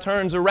 He now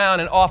turns around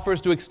and offers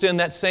to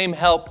extend that same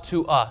help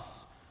to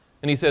us.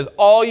 And He says,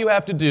 all you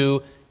have to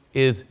do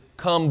is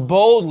come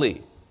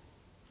boldly.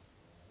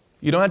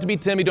 You don't have to be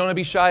timid, you don't have to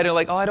be shy. You're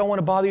like, I don't want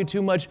to bother you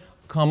too much.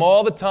 Come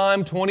all the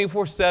time,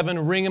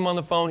 24/7, ring Him on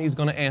the phone. He's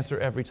going to answer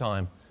every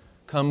time.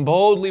 Come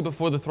boldly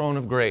before the throne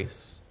of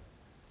grace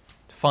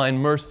to find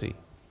mercy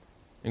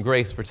and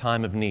grace for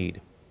time of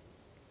need.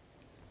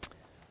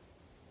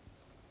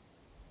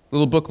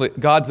 Little booklet,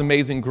 God's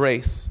Amazing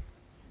Grace,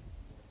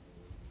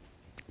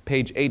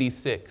 page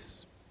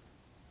 86.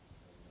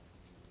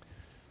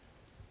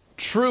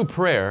 True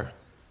prayer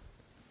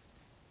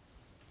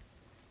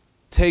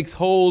takes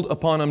hold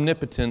upon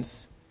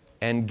omnipotence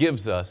and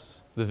gives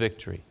us the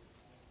victory.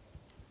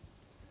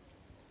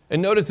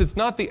 And notice it's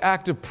not the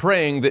act of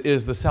praying that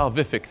is the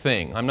salvific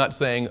thing. I'm not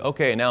saying,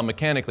 okay, now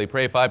mechanically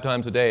pray 5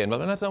 times a day, and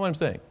that's not what I'm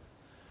saying.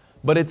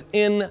 But it's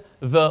in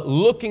the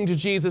looking to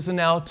Jesus and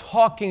now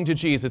talking to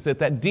Jesus, at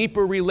that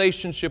deeper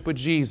relationship with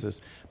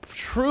Jesus.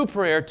 True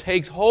prayer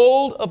takes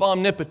hold of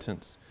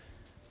omnipotence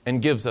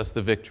and gives us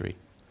the victory.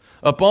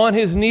 Upon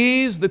his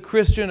knees, the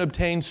Christian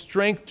obtains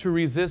strength to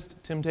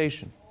resist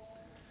temptation.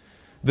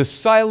 The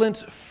silent,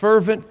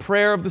 fervent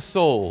prayer of the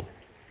soul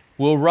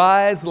will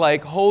rise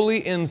like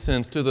holy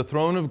incense to the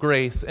throne of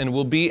grace and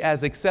will be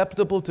as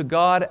acceptable to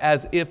God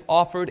as if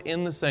offered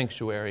in the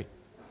sanctuary.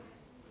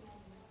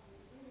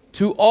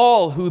 To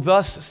all who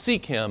thus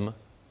seek him,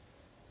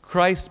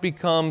 Christ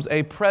becomes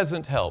a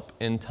present help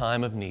in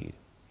time of need.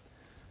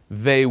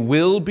 They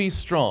will be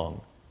strong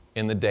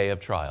in the day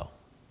of trial.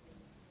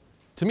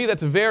 To me,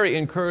 that's a very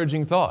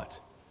encouraging thought.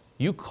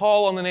 You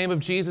call on the name of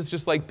Jesus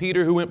just like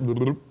Peter who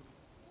went,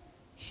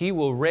 he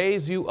will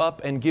raise you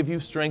up and give you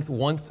strength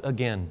once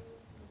again.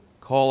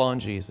 Call on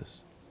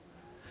Jesus.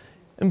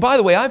 And by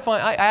the way, I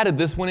added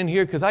this one in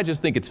here because I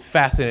just think it's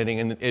fascinating.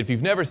 And if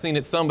you've never seen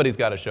it, somebody's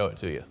got to show it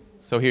to you.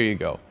 So here you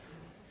go.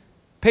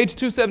 Page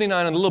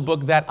 279 in the little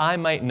book, That I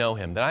Might Know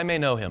Him, That I May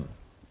Know Him.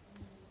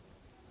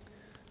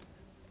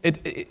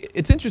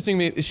 It's interesting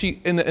to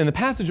me, in the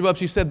passage above,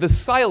 she said the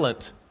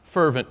silent,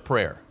 fervent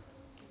prayer.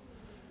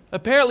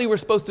 Apparently we're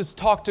supposed to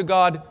talk to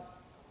God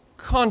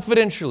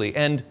confidentially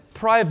and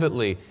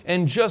privately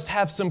and just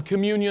have some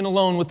communion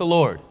alone with the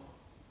Lord.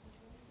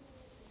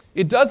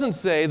 It doesn't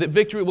say that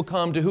victory will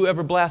come to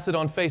whoever blasts it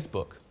on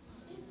Facebook.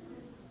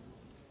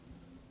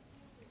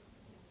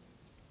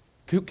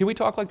 Can we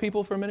talk like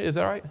people for a minute? Is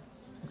that all right?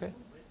 Okay.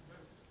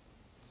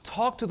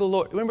 Talk to the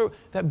Lord. Remember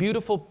that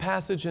beautiful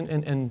passage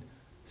in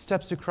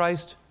Steps to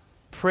Christ?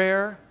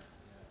 Prayer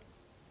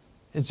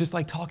is just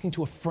like talking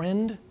to a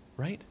friend,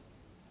 right?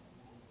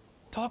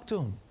 Talk to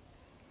him.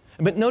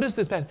 But notice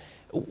this passage.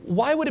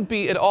 Why would it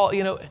be at all,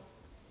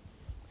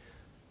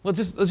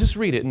 let's just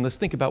read it and let's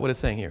think about what it's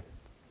saying here.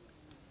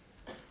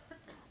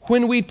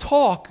 When we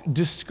talk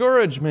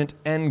discouragement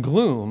and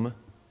gloom,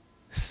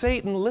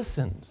 Satan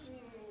listens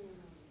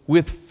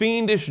with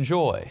fiendish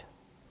joy,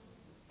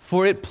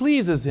 for it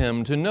pleases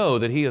him to know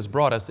that he has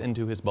brought us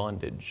into his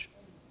bondage.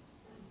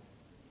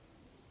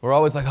 We're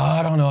always like,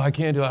 I don't know, I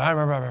can't do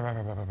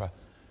it.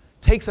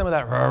 Take some of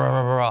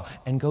that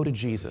and go to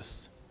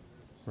Jesus,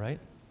 right?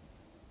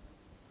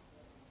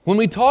 When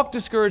we talk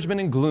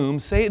discouragement and gloom,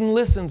 Satan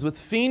listens with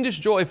fiendish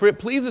joy, for it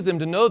pleases him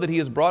to know that he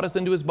has brought us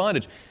into his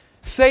bondage.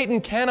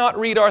 Satan cannot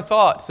read our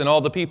thoughts. And all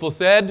the people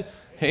said,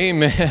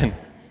 amen.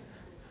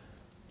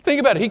 Think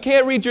about it. He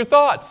can't read your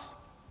thoughts.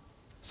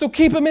 So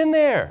keep him in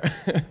there.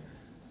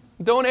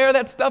 Don't air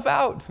that stuff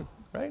out,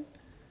 right?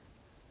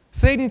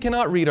 Satan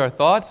cannot read our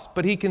thoughts,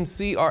 but he can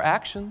see our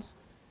actions,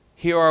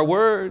 hear our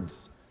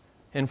words,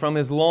 and from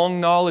his long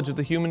knowledge of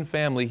the human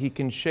family, he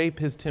can shape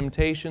his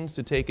temptations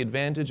to take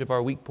advantage of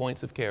our weak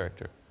points of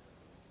character.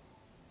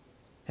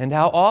 And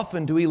how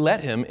often do we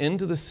let him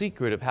into the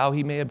secret of how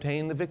he may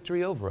obtain the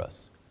victory over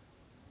us?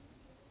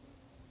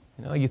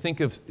 You think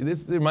of,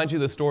 this reminds you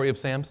of the story of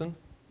Samson,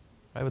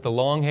 right, with the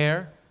long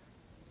hair.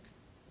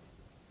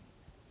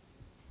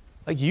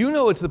 Like,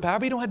 it's the power,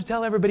 but you don't have to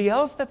tell everybody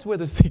else that's where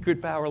the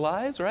secret power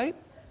lies, right?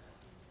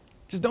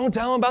 Just don't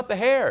tell them about the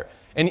hair.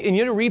 And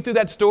read through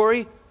that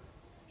story,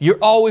 you're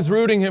always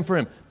rooting for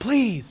him.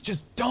 Please,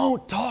 just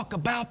don't talk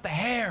about the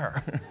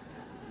hair.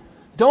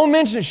 Don't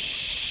mention it.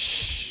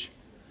 Shh.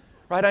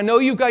 Right? I know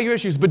you've got your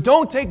issues, but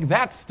don't take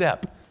that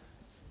step.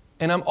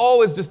 And I'm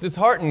always just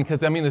disheartened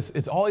because,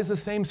 it's always the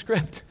same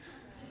script.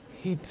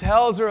 He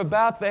tells her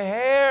about the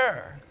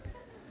hair.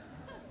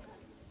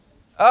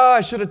 Oh,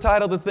 I should have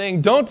titled the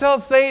thing, Don't Tell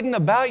Satan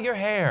About Your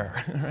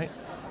Hair.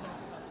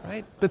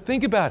 Right? But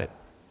think about it.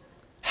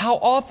 How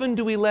often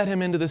do we let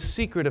him into the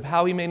secret of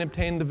how he may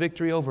obtain the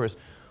victory over us?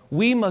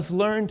 We must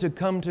learn to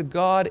come to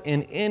God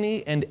in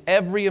any and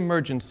every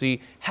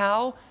emergency.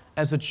 How?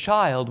 As a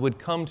child would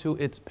come to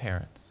its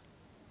parents.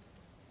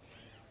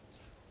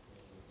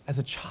 As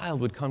a child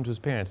would come to his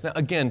parents. Now,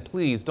 again,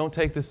 please don't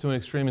take this to an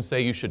extreme and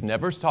say you should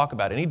never talk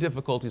about any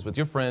difficulties with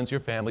your friends, your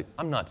family.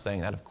 I'm not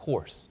saying that, of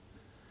course.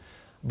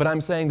 But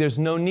I'm saying there's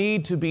no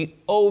need to be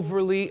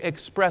overly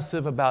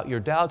expressive about your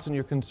doubts and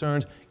your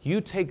concerns. You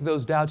take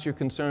those doubts, your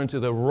concerns to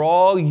the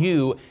raw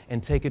you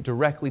and take it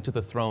directly to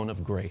the throne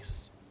of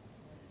grace.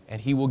 And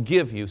he will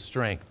give you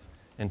strength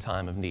in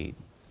time of need.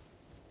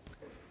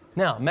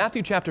 Now,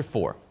 Matthew chapter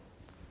 4.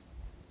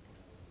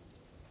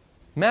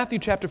 Matthew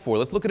chapter 4.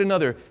 Let's look at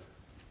another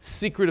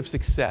secret of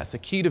success, a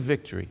key to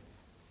victory.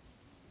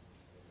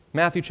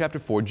 Matthew chapter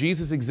 4.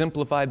 Jesus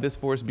exemplified this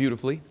for us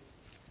beautifully.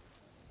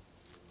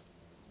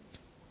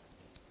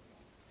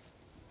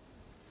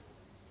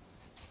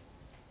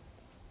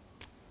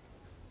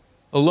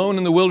 Alone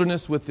in the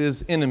wilderness with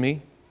his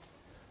enemy,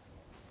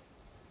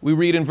 we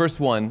read in verse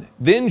 1,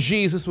 Then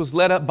Jesus was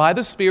led up by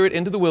the Spirit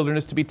into the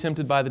wilderness to be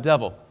tempted by the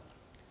devil.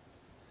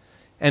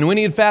 And when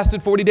he had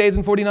fasted 40 days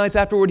and 40 nights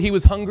afterward, he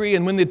was hungry.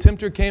 And when the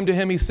tempter came to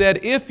him, he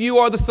said, "If you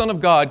are the Son of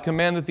God,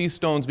 command that these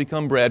stones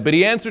become bread." But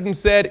he answered and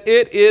said,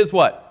 "It is"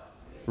 what?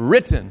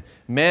 "Written,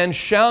 man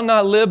shall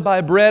not live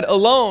by bread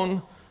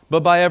alone, but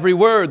by every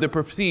word that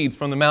proceeds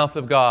from the mouth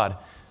of God."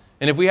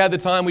 And if we had the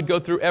time, we'd go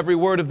through every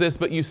word of this.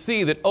 But you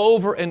see that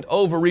over and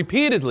over,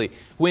 repeatedly,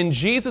 when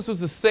Jesus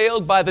was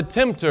assailed by the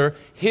tempter,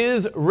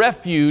 his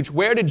refuge,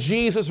 where did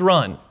Jesus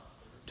run?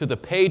 To the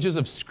pages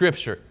of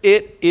Scripture.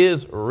 It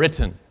is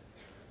written.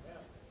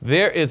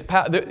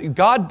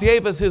 God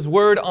gave us His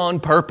Word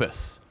on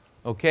purpose.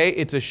 Okay?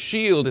 It's a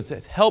shield.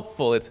 It's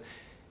helpful. It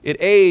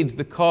aids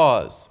the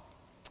cause.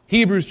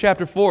 Hebrews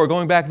chapter 4,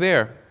 going back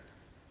there.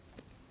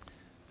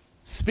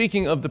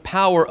 Speaking of the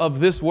power of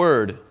this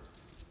Word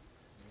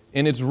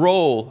in its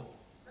role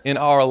in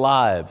our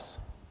lives.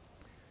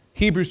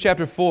 Hebrews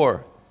chapter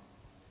 4.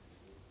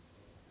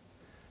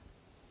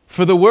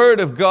 "For the Word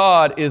of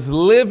God is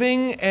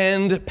living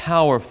and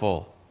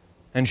powerful,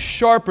 and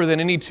sharper than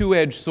any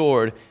two-edged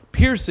sword,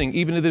 piercing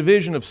even to the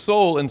division of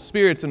soul and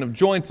spirits and of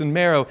joints and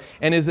marrow,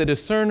 and is a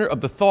discerner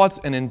of the thoughts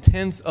and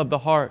intents of the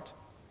heart.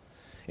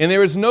 And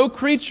there is no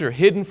creature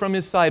hidden from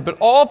His sight, but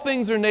all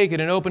things are naked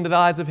and open to the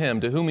eyes of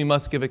Him to whom He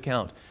must give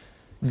account."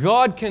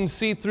 God can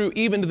see through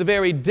even to the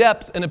very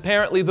depths, and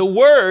apparently the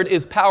Word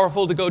is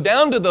powerful to go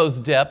down to those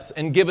depths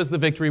and give us the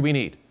victory we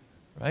need.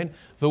 Right?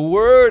 The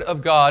Word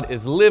of God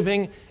is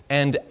living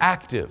and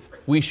active.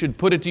 We should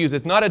put it to use.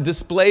 It's not a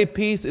display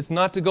piece. It's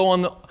not to go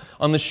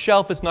on the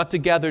shelf. It's not to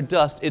gather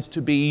dust. It's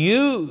to be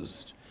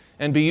used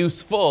and be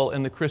useful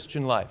in the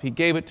Christian life. He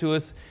gave it to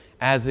us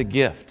as a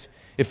gift.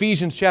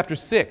 Ephesians chapter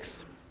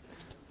 6.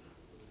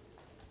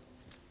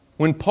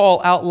 When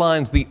Paul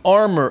outlines the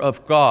armor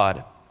of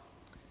God,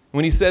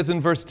 when he says in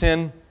verse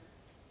 10,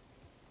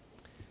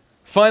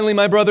 "Finally,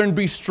 my brethren,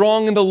 be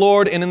strong in the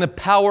Lord and in the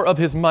power of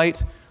His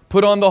might.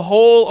 Put on the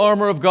whole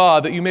armor of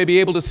God, that you may be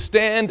able to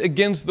stand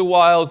against the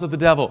wiles of the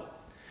devil.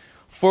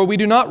 For we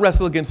do not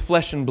wrestle against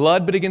flesh and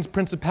blood, but against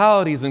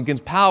principalities and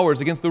against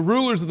powers, against the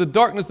rulers of the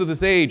darkness of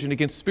this age, and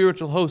against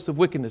spiritual hosts of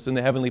wickedness in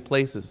the heavenly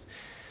places.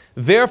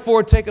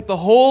 Therefore take up the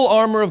whole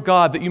armor of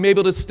God, that you may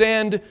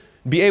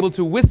be able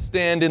to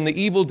withstand in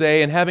the evil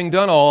day, and having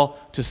done all,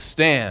 to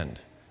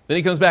stand." Then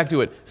he comes back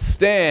to it.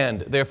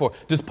 "Stand, therefore."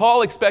 Does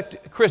Paul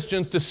expect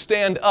Christians to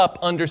stand up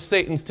under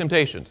Satan's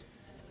temptations?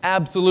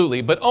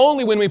 Absolutely, but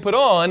only when we put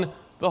on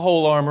the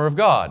whole armor of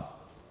God.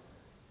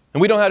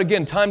 And we don't have,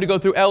 again, time to go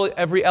through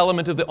every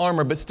element of the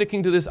armor, but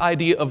sticking to this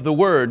idea of the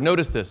Word.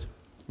 Notice this.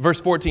 Verse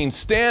 14,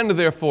 "Stand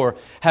therefore,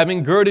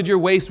 having girded your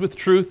waist with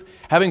truth,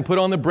 having put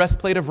on the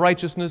breastplate of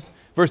righteousness."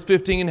 Verse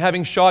 15,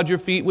 "Having shod your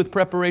feet with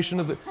preparation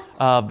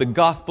of the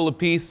gospel of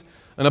peace.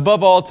 And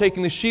above all,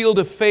 taking the shield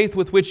of faith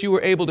with which you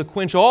were able to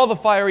quench all the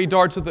fiery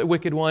darts of the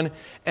wicked one,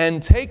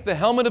 and take the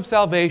helmet of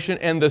salvation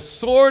and the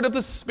sword of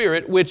the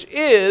Spirit, which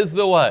is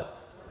the" what?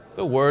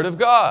 "The Word of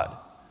God."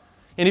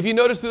 And if you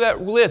notice through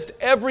that list,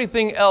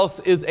 everything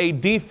else is a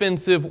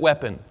defensive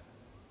weapon,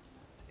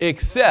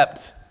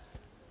 except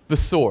the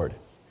sword.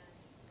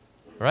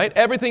 Right?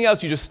 Everything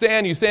else, you just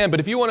stand, but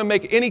if you want to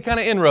make any kind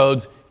of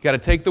inroads, you've got to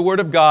take the Word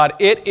of God.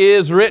 It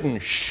is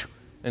written.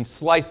 And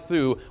slice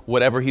through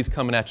whatever He's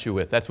coming at you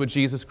with. That's what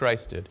Jesus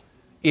Christ did.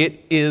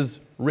 It is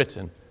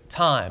written,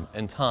 time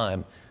and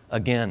time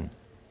again.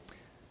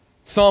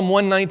 Psalm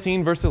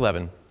 119, verse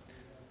 11.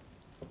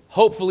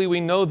 Hopefully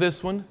we know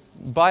this one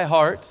by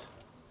heart.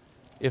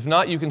 If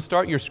not, you can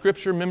start your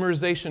Scripture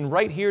memorization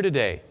right here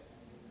today.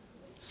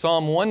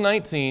 Psalm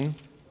 119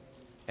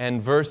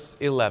 and verse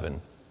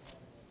 11.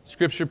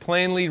 Scripture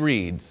plainly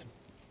reads,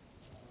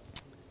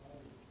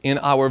 in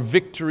our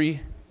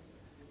victory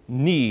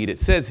need, it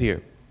says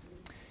here,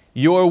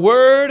 "Your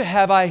word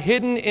have I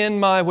hidden in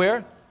my"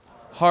 where?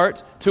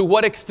 "Heart. To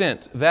what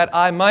extent? That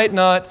I might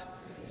not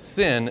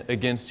sin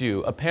against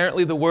you."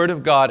 Apparently the Word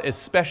of God is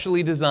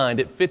specially designed.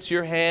 It fits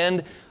your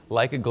hand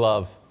like a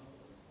glove.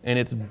 And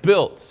it's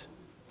built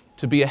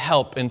to be a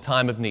help in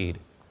time of need.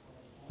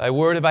 "Thy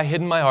word have I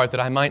hidden in my heart, that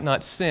I might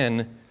not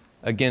sin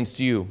against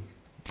you."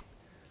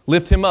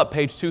 Lift Him Up,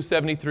 page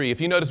 273.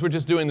 If you notice, we're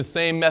just doing the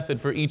same method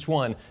for each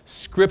one.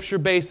 Scripture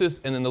basis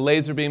and then the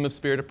laser beam of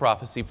Spirit of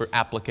Prophecy for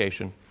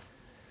application.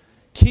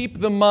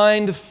 Keep the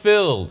mind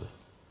filled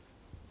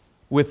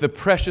with the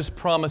precious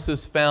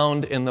promises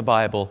found in the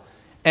Bible.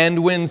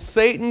 And when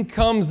Satan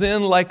comes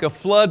in like a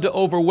flood to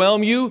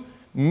overwhelm you,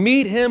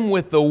 meet him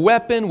with the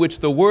weapon which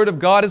the Word of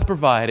God has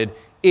provided.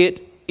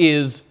 It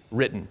is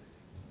written.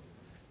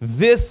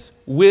 This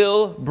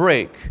will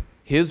break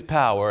his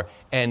power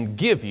and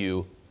give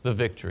you the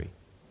victory.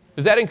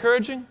 Is that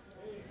encouraging?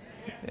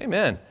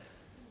 Amen.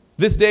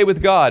 This Day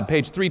with God,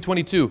 page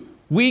 322.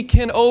 We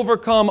can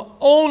overcome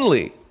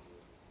only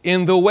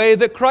in the way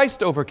that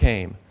Christ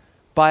overcame,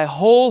 by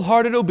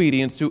wholehearted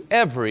obedience to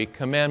every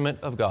commandment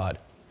of God.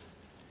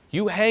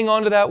 You hang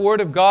on to that Word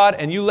of God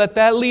and you let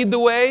that lead the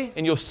way,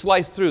 and you'll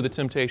slice through the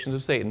temptations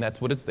of Satan. That's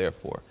what it's there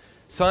for.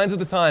 Signs of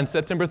the Times,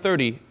 September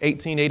 30,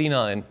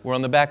 1889. We're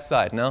on the back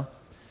side now.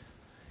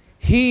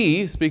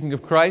 He, speaking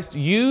of Christ,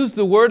 used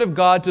the Word of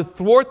God to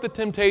thwart the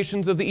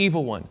temptations of the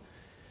evil one.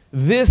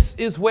 This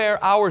is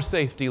where our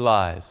safety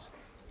lies.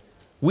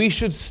 We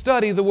should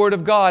study the Word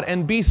of God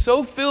and be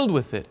so filled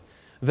with it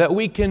that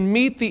we can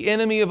meet the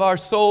enemy of our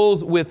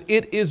souls with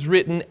 "it is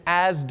written,"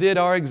 as did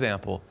our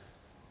example.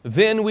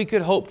 Then we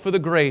could hope for the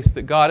grace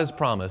that God has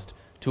promised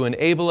to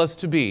enable us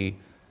to be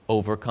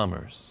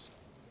overcomers.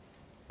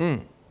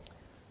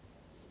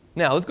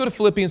 Now, let's go to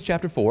Philippians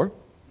chapter 4.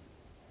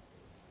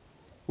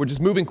 We're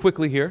just moving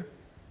quickly here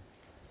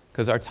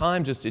because our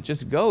time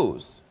just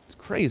goes. It's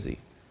crazy.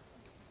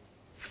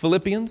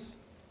 Philippians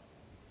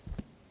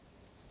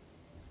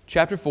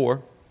chapter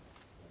 4.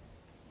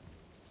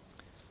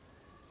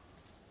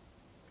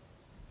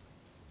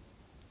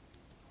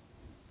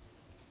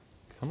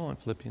 Come on,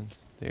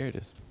 Philippians. There it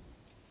is.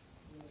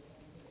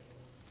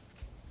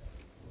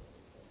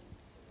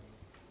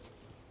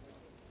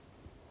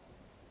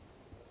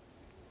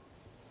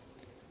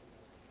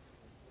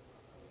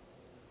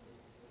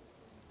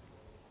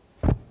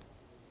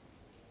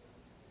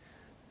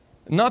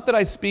 Not that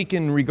I speak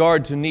in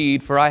regard to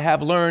need, for I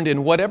have learned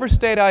in whatever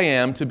state I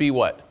am to be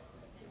what?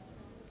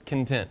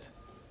 Content.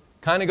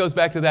 Kind of goes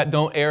back to that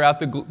don't air out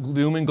the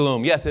doom and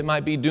gloom. Yes, it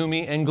might be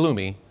doomy and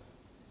gloomy,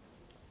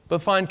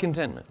 but find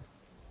contentment.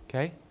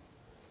 Okay?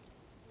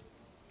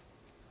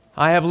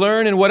 I have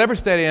learned in whatever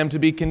state I am to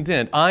be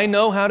content. I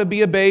know how to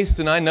be abased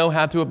and I know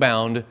how to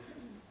abound.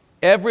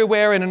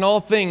 Everywhere and in all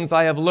things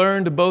I have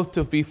learned both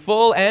to be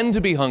full and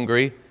to be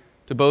hungry,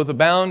 to both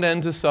abound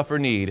and to suffer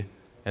need.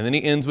 And then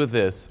he ends with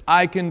this: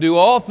 I can do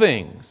all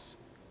things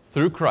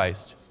through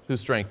Christ who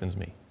strengthens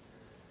me.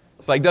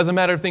 It's like, doesn't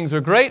matter if things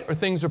are great or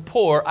things are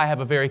poor, I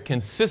have a very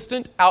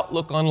consistent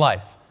outlook on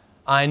life.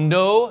 I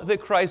know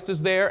that Christ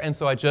is there, and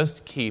so I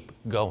just keep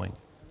going.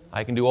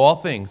 I can do all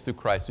things through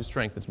Christ who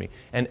strengthens me.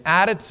 An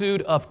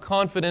attitude of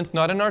confidence,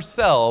 not in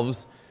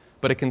ourselves,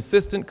 but a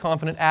consistent,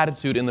 confident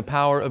attitude in the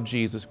power of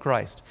Jesus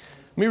Christ.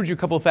 Let me read you a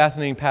couple of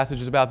fascinating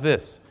passages about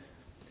this.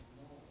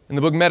 In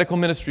the book Medical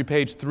Ministry,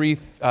 page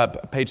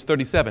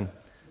 37,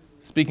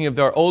 speaking of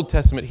our Old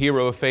Testament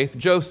hero of faith,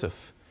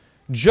 Joseph.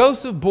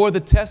 Joseph bore the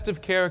test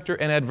of character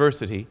and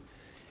adversity,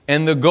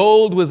 and the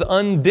gold was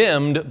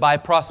undimmed by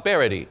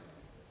prosperity.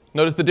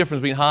 Notice the difference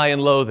between high and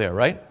low there,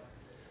 right?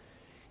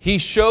 He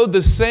showed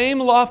the same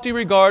lofty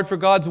regard for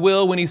God's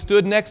will when he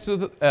stood next to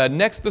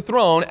the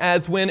throne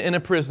as when in a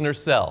prisoner's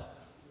cell.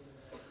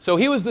 So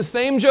he was the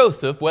same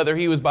Joseph, whether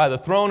he was by the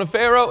throne of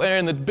Pharaoh or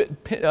in the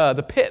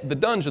pit, the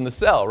dungeon, the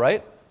cell,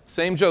 right?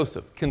 Same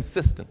Joseph,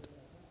 consistent.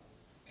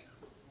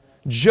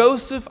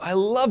 Joseph, I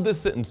love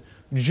this sentence.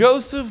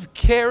 Joseph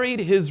carried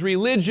his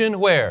religion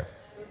where?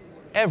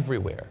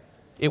 Everywhere.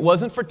 It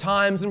wasn't for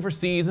times and for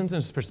seasons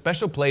and for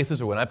special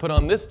places, or when I put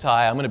on this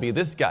tie, I'm going to be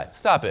this guy.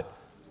 Stop it.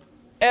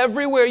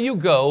 Everywhere you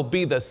go,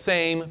 be the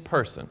same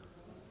person,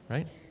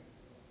 right?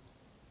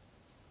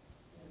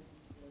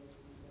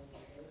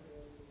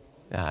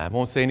 I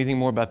won't say anything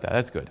more about that.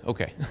 That's good.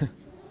 Okay.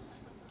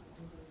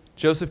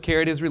 Joseph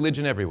carried his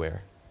religion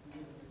everywhere.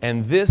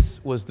 And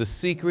this was the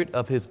secret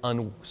of his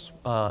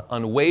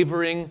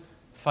unwavering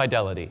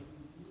fidelity.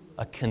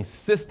 A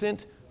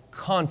consistent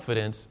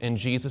confidence in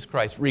Jesus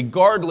Christ,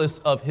 regardless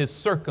of his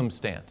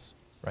circumstance,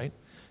 right?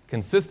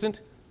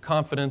 Consistent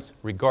confidence,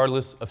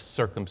 regardless of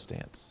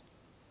circumstance.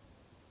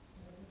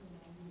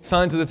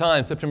 Signs of the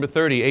Times, September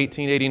 30,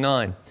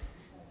 1889.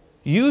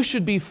 You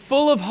should be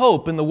full of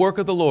hope in the work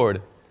of the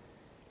Lord.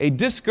 A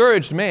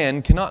discouraged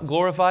man cannot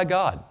glorify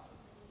God.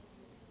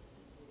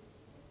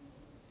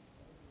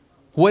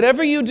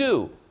 Whatever you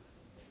do,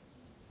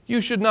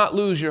 you should not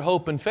lose your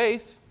hope and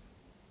faith.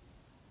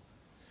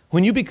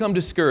 When you become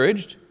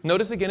discouraged,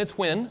 notice again it's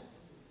when.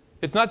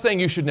 It's not saying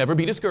you should never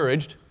be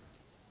discouraged.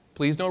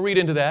 Please don't read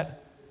into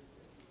that.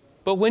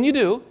 But when you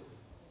do,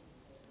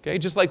 okay,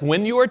 just like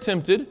when you are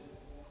tempted,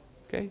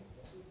 okay,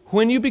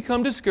 when you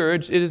become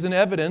discouraged, it is an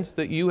evidence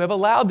that you have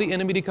allowed the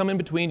enemy to come in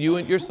between you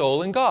and your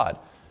soul and God.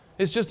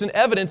 It's just an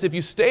evidence if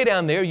you stay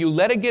down there, you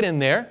let it get in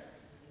there,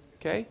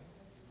 okay?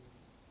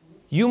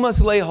 You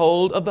must lay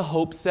hold of the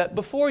hope set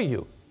before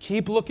you.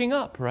 Keep looking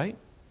up, right?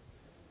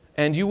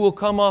 And you will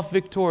come off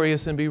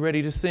victorious and be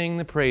ready to sing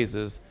the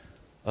praises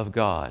of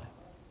God.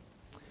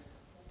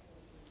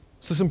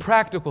 So some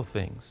practical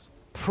things.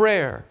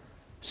 Prayer,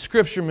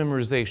 scripture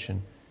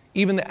memorization,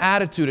 even the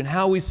attitude and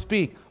how we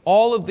speak.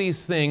 All of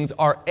these things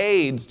are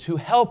aids to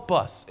help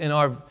us in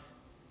our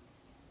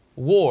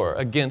war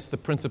against the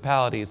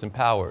principalities and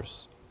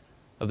powers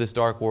of this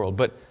dark world.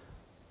 But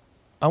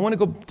I want to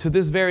go to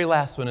this very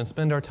last one and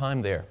spend our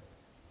time there.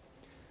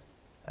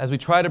 As we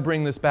try to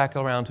bring this back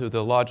around to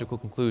the logical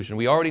conclusion,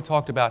 we already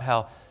talked about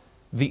how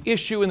the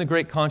issue in the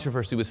great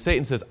controversy was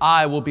Satan says,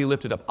 I will be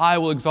lifted up. I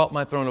will exalt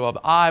my throne above.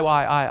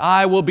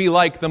 I will be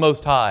like the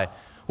Most High.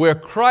 Where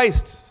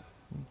Christ's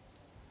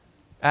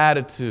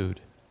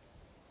attitude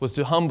was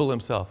to humble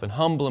himself and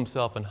humble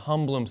himself and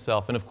humble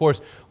himself. And of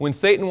course, when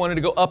Satan wanted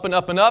to go up and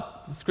up and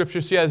up, the Scripture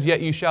says, yet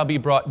you shall be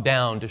brought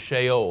down to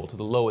Sheol, to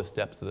the lowest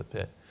depths of the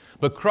pit.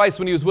 But Christ,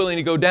 when he was willing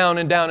to go down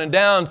and down and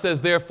down,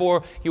 says,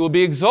 therefore, he will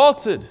be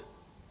exalted.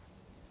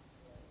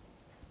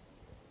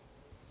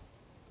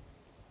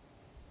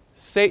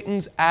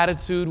 Satan's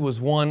attitude was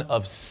one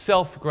of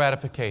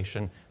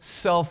self-gratification,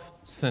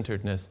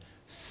 self-centeredness,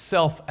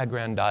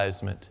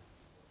 self-aggrandizement.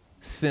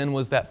 Sin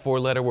was that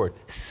four-letter word,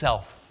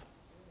 self.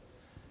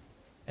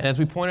 And as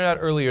we pointed out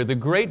earlier, the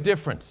great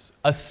difference,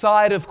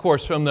 aside, of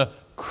course, from the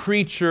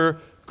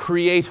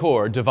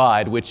creature-creator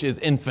divide, which is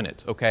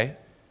infinite, okay?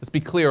 Let's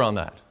be clear on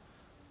that.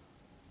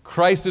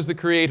 Christ is the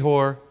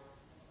creator,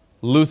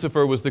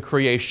 Lucifer was the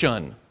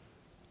creation.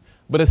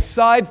 But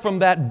aside from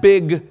that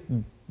big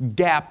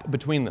gap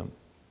between them,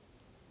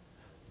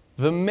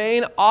 the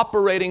main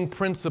operating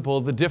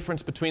principle, the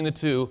difference between the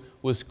two,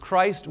 was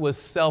Christ was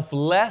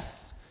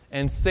selfless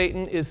and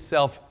Satan is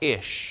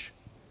selfish.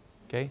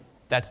 Okay?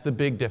 That's the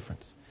big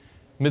difference.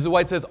 Mrs.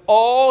 White says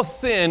all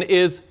sin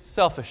is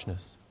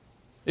selfishness.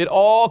 It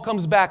all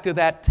comes back to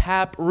that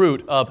tap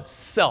root of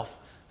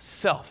self,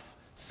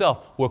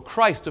 where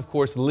Christ, of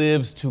course,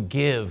 lives to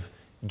give.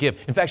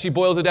 In fact, she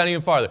boils it down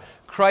even farther.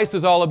 Christ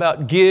is all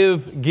about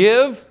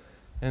give,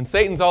 and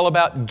Satan's all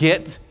about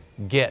get.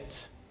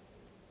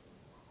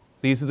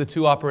 These are the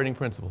two operating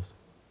principles.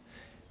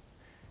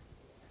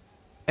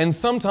 And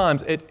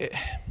sometimes,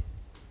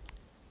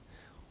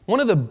 one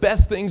of the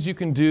best things you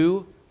can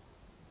do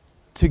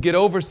to get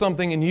over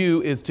something in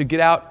you is to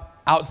get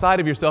outside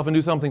of yourself and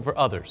do something for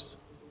others.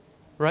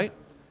 Right?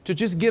 To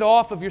just get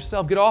off of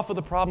yourself, get off of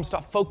the problem,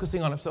 stop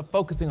focusing on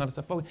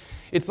it,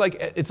 It's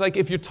like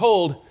if you're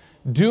told,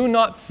 do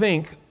not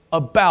think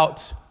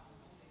about,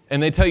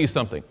 and they tell you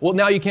something. Well,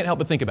 now you can't help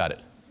but think about it.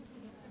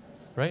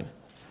 Right?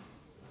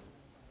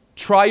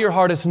 Try your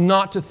hardest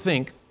not to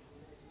think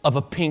of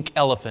a pink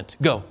elephant.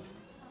 Go.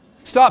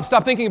 Stop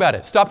thinking about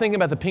it. Stop thinking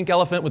about the pink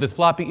elephant with his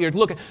floppy ears.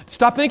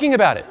 Stop thinking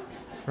about it.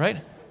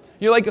 Right?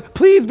 You're like,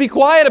 please be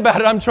quiet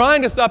about it. I'm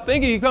trying to stop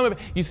thinking.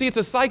 You see, it's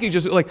a psyche,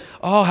 just like,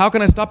 oh, how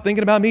can I stop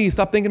thinking about me?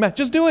 Stop thinking about,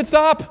 just do it,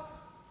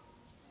 stop.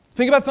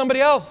 Think about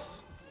somebody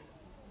else.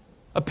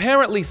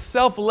 Apparently,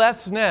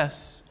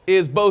 selflessness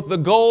is both the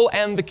goal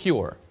and the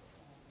cure,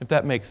 if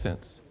that makes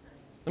sense.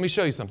 Let me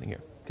show you something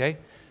here, okay?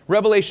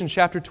 Revelation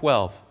chapter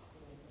 12.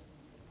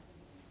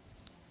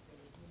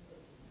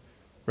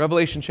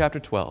 Revelation chapter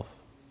 12.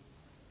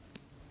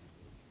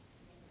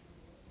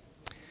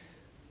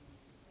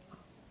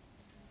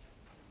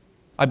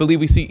 I believe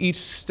we see each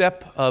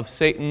step of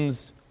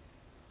Satan's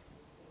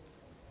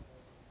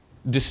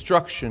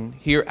destruction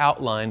here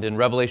outlined in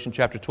Revelation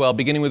chapter 12.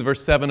 Beginning with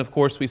verse 7, of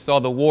course, we saw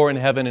the war in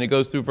heaven, and it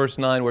goes through verse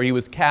 9 where he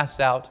was cast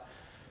out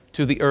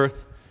to the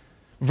earth.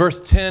 Verse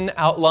 10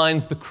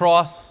 outlines the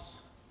cross,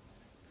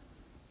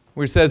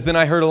 where it says, Then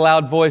I heard a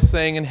loud voice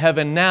saying in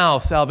heaven, Now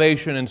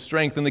salvation and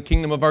strength in the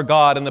kingdom of our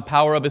God and the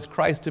power of his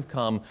Christ have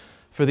come.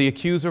 For the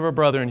accuser of our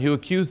brethren, who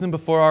accused them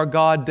before our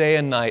God day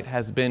and night,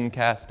 has been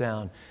cast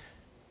down.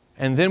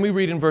 And then we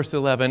read in verse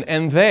 11,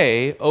 And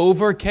they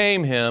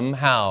overcame him,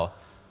 how?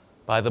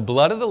 By the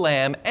blood of the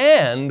Lamb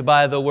and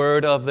by the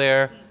word of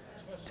their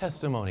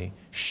testimony.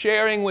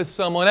 Sharing with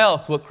someone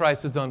else what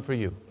Christ has done for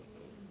you.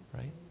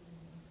 Right?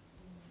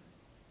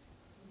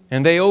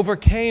 And they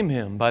overcame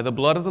him by the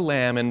blood of the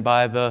Lamb and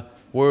by the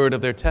word of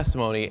their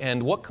testimony.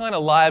 And what kind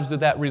of lives did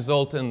that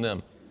result in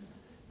them?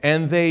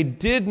 And they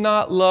did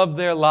not love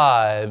their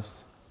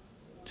lives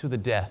to the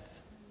death.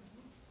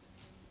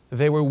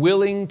 They were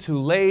willing to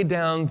lay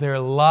down their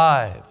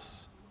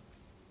lives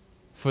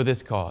for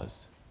this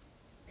cause.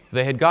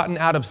 They had gotten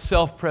out of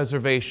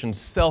self-preservation,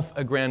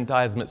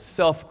 self-aggrandizement,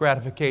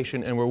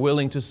 self-gratification, and were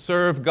willing to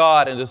serve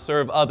God and to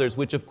serve others,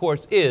 which of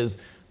course is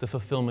the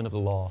fulfillment of the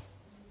law.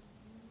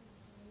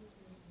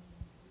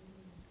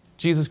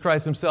 Jesus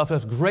Christ himself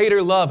has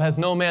greater love has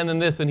no man than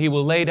this, and he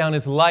will lay down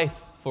his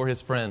life for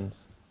his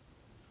friends.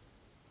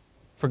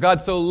 For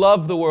God so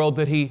loved the world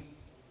that he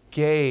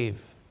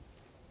gave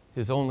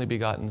his only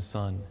begotten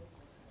Son.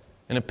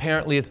 And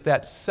apparently it's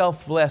that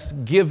selfless,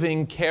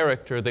 giving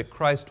character that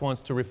Christ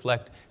wants to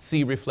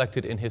see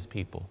reflected in his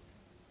people.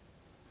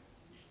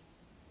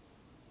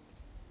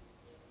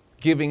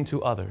 Giving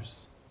to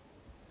others.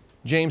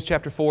 James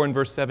chapter 4 and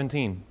verse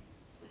 17.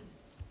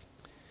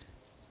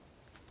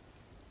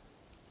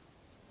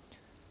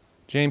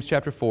 James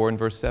chapter 4 and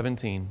verse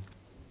 17.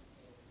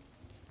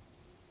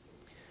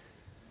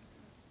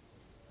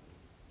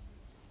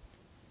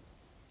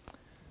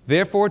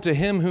 Therefore, to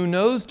him who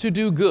knows to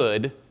do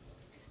good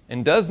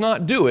and does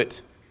not do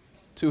it,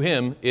 to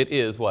him it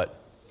is what?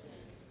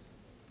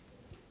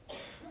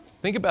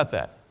 Think about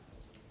that.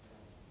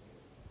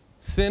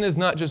 Sin is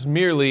not just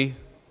merely,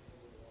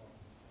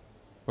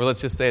 or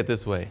let's just say it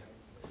this way.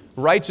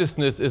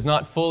 Righteousness is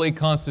not fully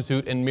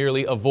constitute in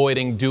merely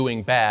avoiding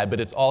doing bad, but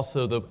it's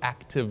also the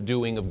active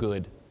doing of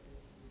good.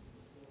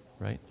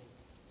 Right?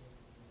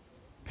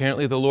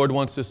 Apparently the Lord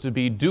wants us to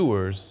be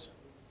doers.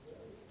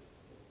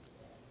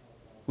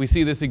 We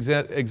see this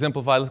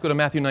exemplified. Let's go to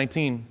Matthew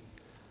 19.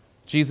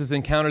 Jesus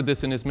encountered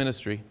this in his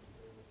ministry.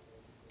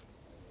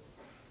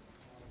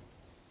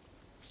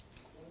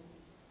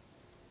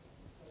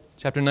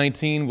 Chapter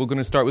 19, we're going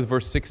to start with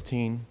verse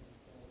 16.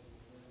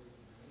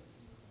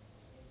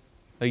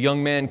 a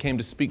young man came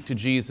to speak to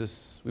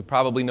Jesus. We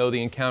probably know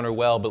the encounter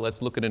well, but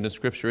let's look at it in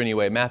Scripture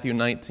anyway. Matthew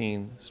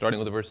 19, starting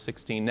with verse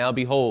 16. Now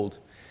behold,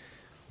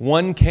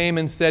 one came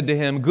and said to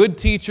him, Good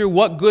teacher,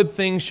 what good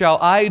thing shall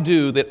I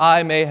do that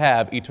I may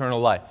have eternal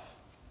life?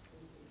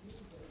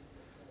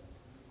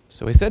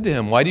 So he said to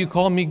him, Why do you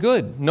call me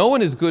good? No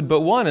one is good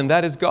but one, and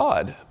that is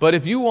God. But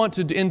if you want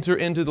to enter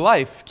into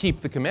life,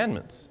 keep the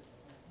commandments.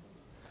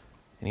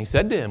 And he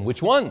said to him,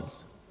 Which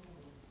ones?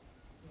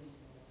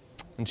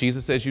 And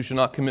Jesus says, You shall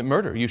not commit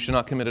murder. You shall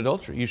not commit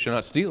adultery. You shall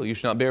not steal. You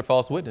shall not bear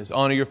false witness.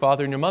 Honor your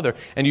father and your mother.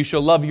 And you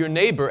shall love your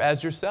neighbor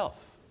as yourself.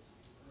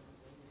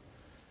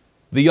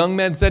 The young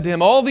man said to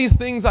him, All these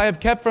things I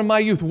have kept from my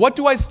youth. What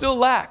do I still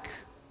lack?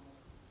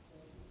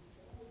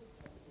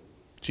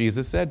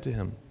 Jesus said to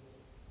him,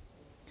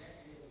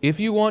 If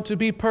you want to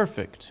be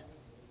perfect,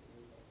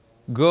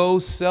 go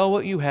sell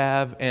what you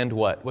have and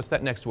what? What's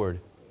that next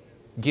word?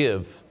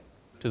 Give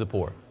to the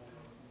poor.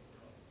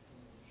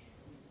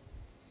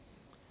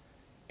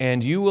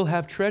 And you will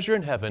have treasure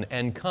in heaven,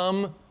 and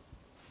come,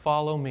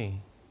 follow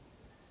me.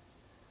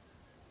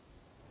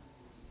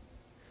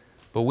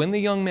 But when the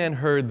young man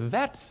heard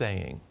that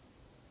saying,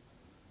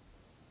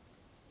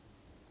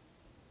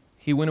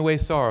 he went away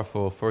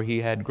sorrowful, for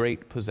he had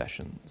great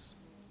possessions.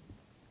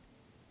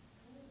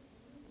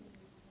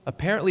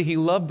 Apparently, he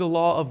loved the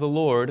law of the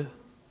Lord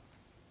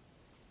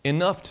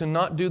enough to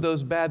not do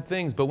those bad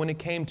things, but when it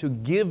came to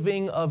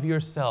giving of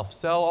yourself,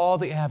 sell all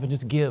that you have and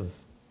just give,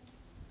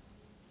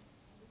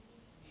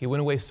 he went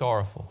away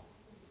sorrowful.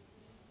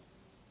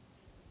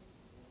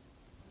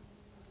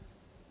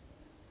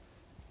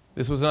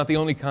 This was not the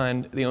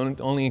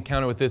only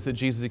encounter with this that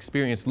Jesus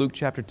experienced. Luke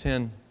chapter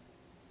 10.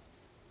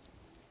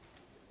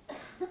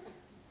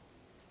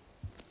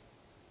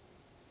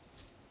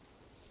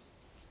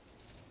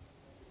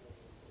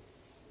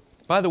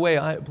 By the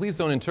way, please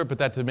don't interpret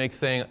that to make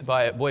saying,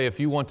 boy, if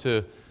you want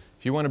to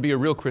be a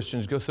real Christian,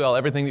 just go sell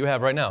everything that you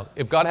have right now.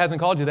 If God hasn't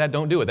called you that,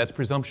 don't do it. That's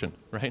presumption,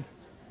 right?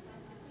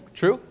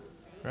 True?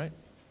 Right?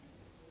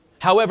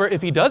 However,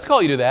 if He does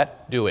call you to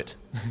that, do it.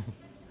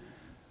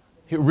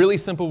 Really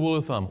simple rule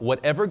of thumb.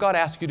 Whatever God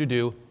asks you to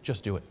do,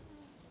 just do it.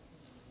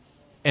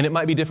 And it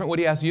might be different what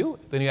He asks you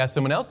than He asks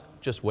someone else.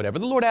 Just whatever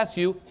the Lord asks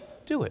you,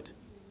 do it.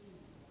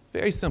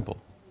 Very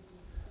simple.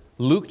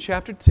 Luke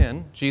chapter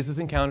 10, Jesus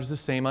encounters the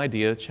same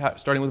idea,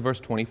 starting with verse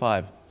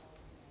 25.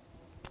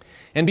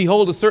 And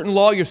behold, a certain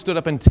lawyer stood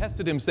up and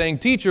tested him, saying,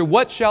 Teacher,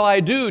 what shall I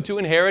do to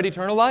inherit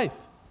eternal life?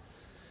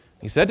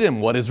 He said to him,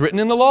 What is written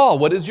in the law?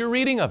 What is your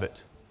reading of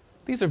it?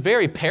 These are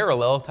very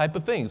parallel type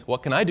of things.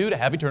 What can I do to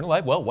have eternal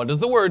life? Well, what does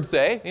the Word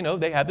say?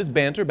 They have this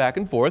banter back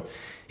and forth.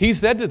 He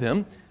said to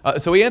them,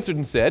 so he answered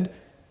and said,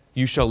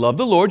 You shall love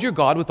the Lord your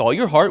God with all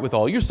your heart, with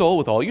all your soul,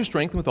 with all your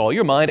strength, and with all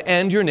your mind,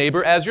 and your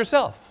neighbor as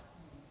yourself.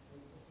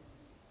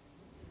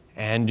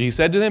 And he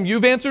said to them,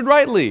 You've answered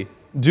rightly.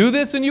 Do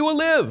this and you will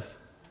live.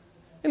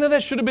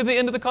 That should have been the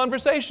end of the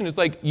conversation. It's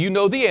like, you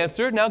know the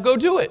answer, now go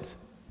do it.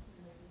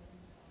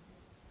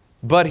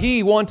 But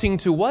he, wanting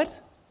to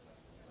what?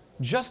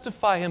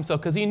 Justify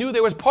himself, because he knew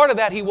there was part of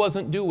that he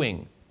wasn't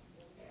doing,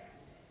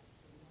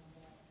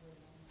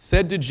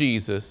 said to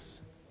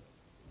Jesus,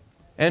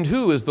 And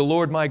who is the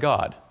Lord my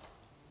God?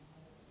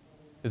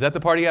 Is that the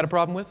part he had a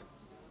problem with?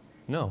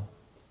 No.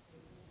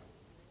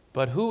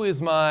 But who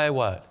is my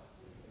what?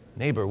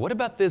 Neighbor. What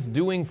about this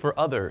doing for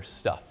other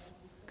stuff?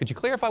 Could you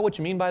clarify what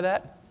you mean by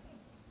that?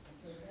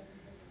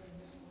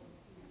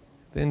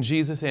 Then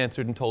Jesus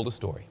answered and told a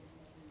story.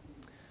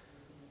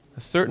 A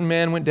certain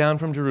man went down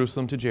from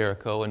Jerusalem to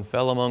Jericho and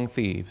fell among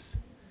thieves,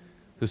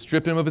 who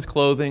stripped him of his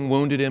clothing,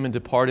 wounded him, and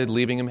departed,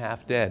 leaving him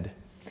half dead.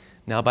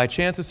 Now by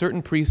chance a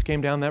certain priest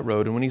came down that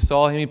road, and when he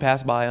saw him, he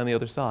passed by on the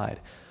other side.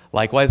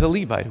 Likewise a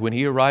Levite, when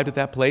he arrived at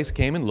that place,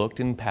 came and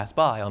looked and passed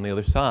by on the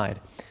other side.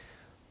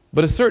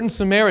 But a certain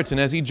Samaritan,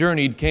 as he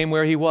journeyed, came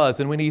where he was,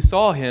 and when he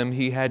saw him,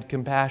 he had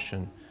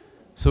compassion.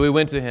 So he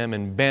went to him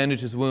and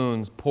bandaged his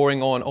wounds,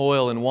 pouring on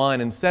oil and wine,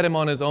 and set him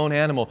on his own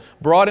animal,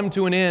 brought him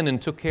to an inn, and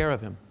took care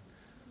of him.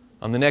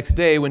 On the next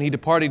day, when he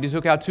departed, he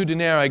took out 2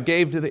 denarii,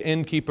 gave to the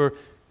innkeeper,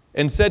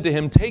 and said to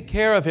him, Take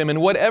care of him,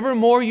 and whatever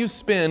more you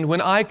spend,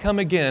 when I come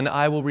again,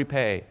 I will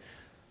repay.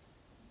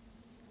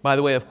 By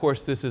the way, of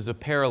course, this is a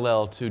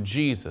parallel to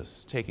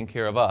Jesus taking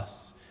care of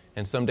us.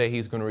 And someday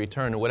He's going to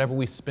return, and whatever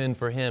we spend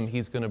for Him,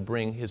 He's going to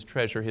bring His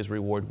treasure, His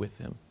reward with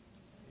Him.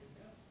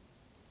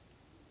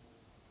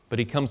 But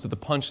he comes to the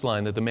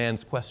punchline of the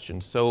man's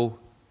question. So,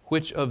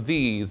 which of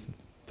these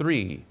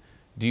 3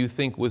 do you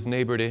think was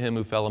neighbor to him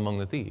who fell among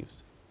the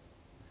thieves?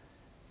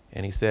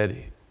 And he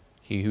said,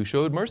 He who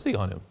showed mercy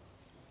on him.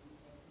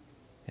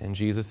 And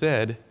Jesus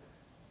said,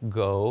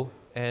 Go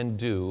and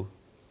do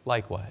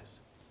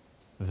likewise.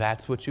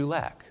 That's what you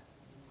lack.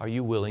 Are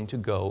you willing to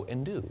go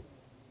and do?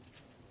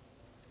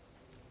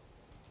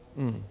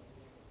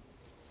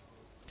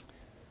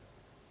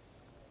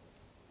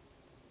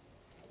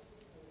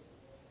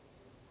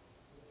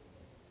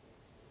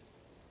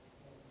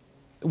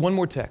 One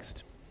more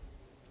text.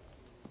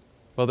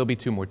 Well, there'll be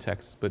 2 more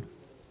texts, but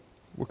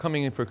we're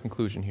coming in for a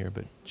conclusion here.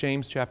 But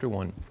James chapter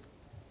 1.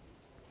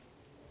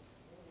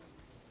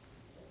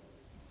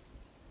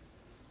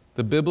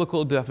 the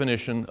biblical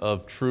definition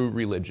of true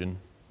religion.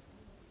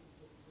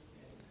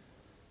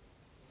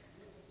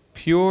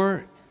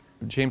 Pure,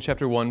 James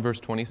chapter 1, verse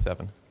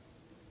 27.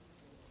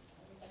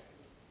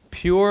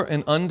 Pure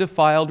and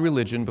undefiled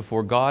religion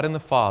before God and the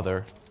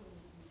Father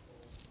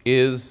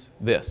is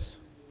this.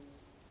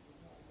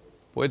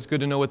 Boy, it's good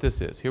to know what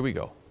this is. Here we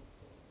go.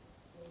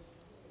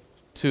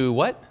 To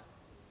what?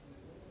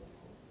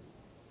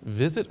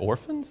 Visit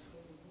orphans?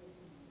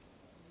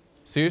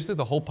 Seriously,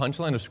 the whole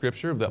punchline of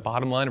Scripture, the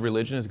bottom line of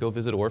religion is go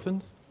visit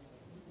orphans?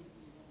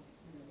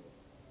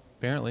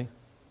 Apparently.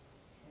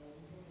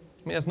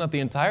 I mean, that's not the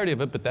entirety of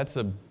it, but that's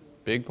a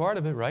big part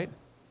of it, right?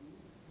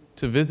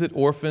 To visit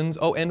orphans,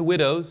 and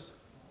widows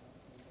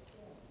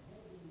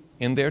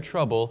in their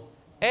trouble,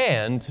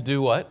 and to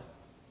do what?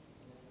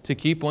 To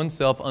keep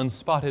oneself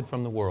unspotted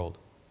from the world.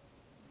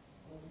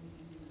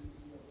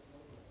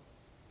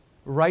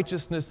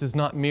 Righteousness is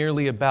not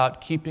merely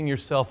about keeping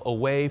yourself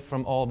away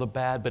from all the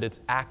bad, but it's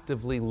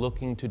actively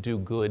looking to do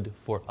good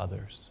for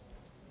others.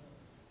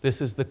 This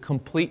is the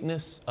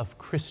completeness of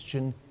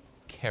Christian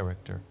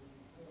character.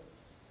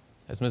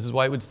 As Mrs.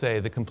 White would say,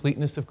 the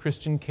completeness of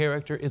Christian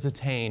character is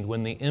attained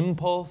when the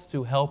impulse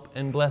to help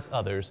and bless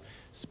others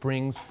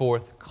springs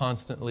forth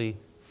constantly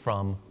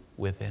from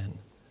within.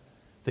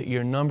 That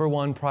your number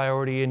one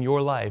priority in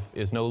your life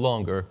is no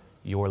longer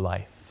your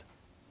life,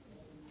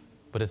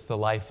 but it's the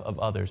life of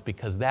others,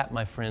 because that,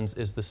 my friends,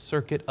 is the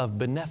circuit of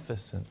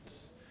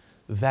beneficence.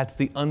 That's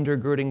the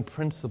undergirding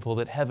principle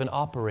that heaven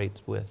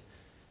operates with.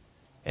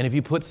 And if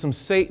you put some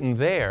Satan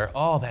there,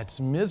 that's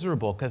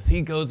miserable, because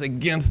he goes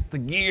against the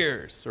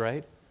gears,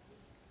 right?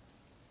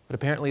 But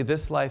apparently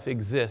this life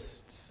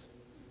exists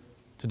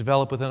to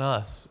develop within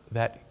us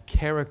that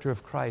character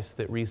of Christ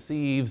that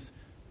receives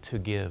to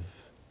give.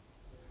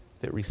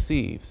 That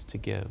receives to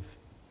give.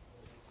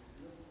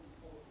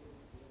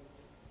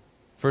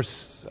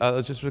 First,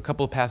 just a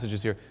couple of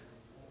passages here.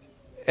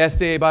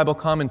 SDA Bible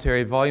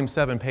Commentary, Volume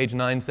 7, page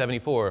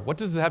 974. What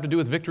does this have to do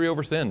with victory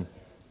over sin?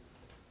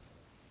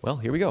 Well,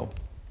 here we go.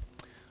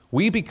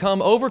 We become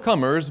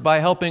overcomers by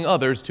helping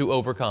others to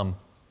overcome.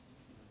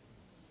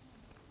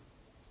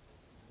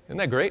 Isn't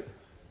that great?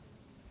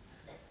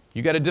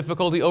 You got a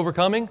difficulty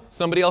overcoming?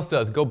 Somebody else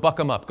does. Go buck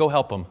them up. Go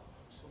help them.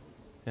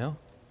 You know?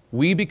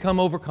 We become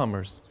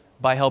overcomers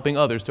by helping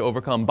others to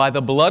overcome by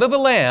the blood of the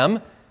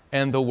Lamb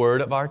and the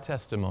word of our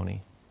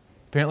testimony.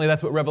 Apparently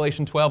that's what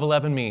Revelation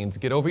 12:11 means.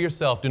 Get over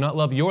yourself. Do not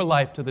love your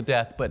life to the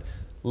death, but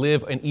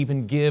live and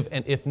even give,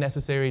 and if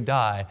necessary,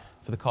 die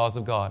for the cause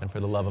of God and for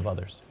the love of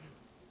others.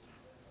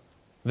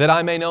 That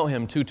I may know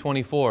him,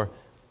 2:24.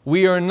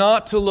 We are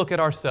not to look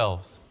at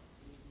ourselves.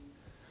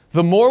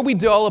 The more we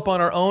dwell upon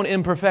our own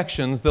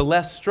imperfections, the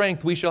less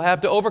strength we shall have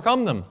to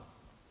overcome them.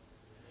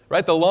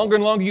 Right? The longer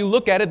and longer you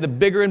look at it, the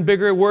bigger and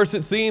bigger, worse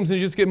it seems, and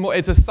you just get more.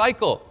 It's a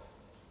cycle.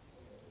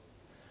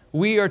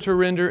 We are to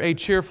render a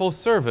cheerful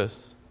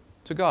service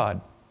to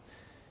God.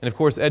 And of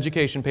course,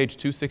 Education, page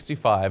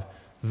 265.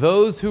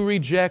 Those who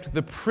reject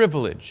the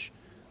privilege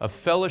of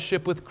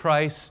fellowship with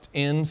Christ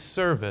in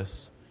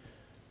service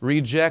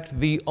reject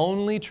the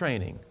only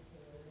training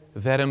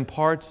that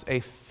imparts a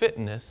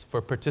fitness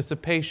for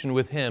participation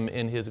with Him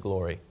in His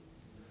glory.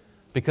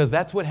 Because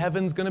that's what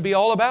heaven's going to be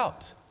all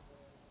about.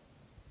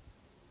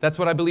 That's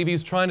what I believe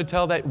He's trying to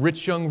tell that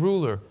rich young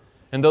ruler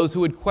and those who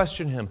would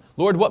question Him.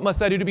 Lord, what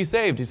must I do to be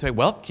saved? He'd say,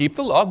 well, keep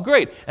the law.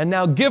 Great. And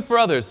now give for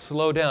others.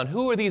 Slow down.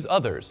 Who are these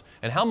others?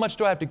 And how much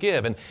do I have to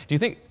give? And do you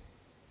think...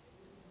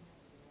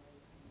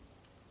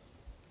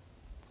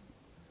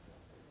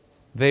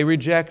 They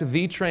reject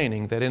the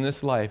training that in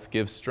this life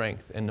gives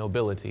strength and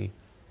nobility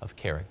of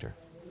character.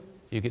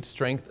 You get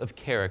strength of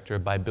character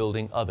by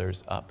building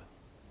others up.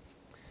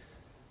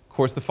 Of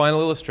course, the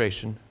final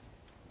illustration.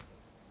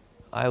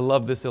 I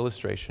love this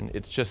illustration.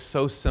 It's just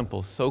so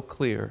simple, so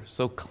clear,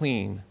 so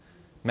clean.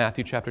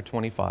 Matthew chapter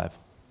 25.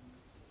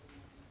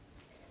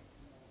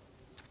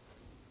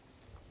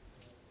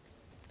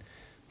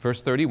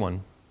 Verse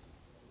 31.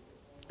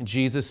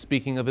 Jesus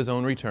speaking of His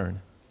own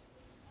return.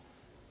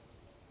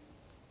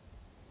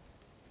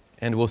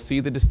 And we'll see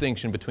the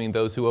distinction between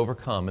those who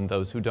overcome and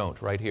those who don't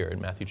right here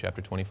in Matthew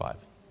chapter 25.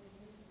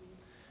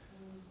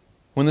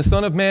 When the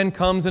Son of Man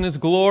comes in His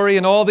glory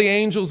and all the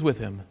angels with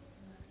Him,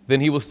 then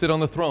He will sit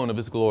on the throne of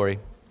His glory.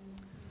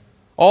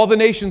 All the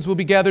nations will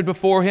be gathered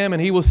before Him, and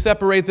He will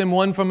separate them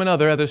one from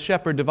another, as a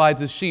shepherd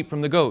divides his sheep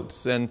from the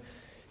goats. And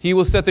He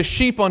will set the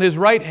sheep on His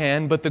right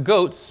hand, but the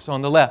goats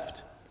on the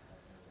left.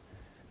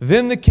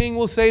 Then the King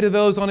will say to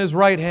those on His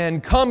right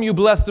hand, come, you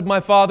blessed of my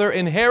Father,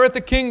 inherit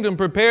the kingdom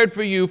prepared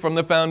for you from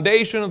the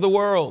foundation of the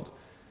world.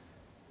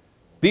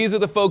 These are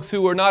the folks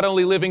who are not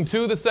only living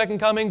to the second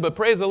coming, but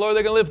praise the Lord,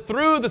 they're going to live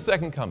through the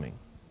second coming.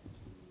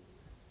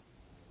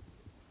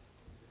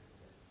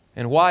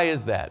 And why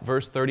is that?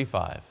 Verse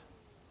 35.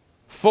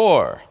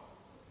 For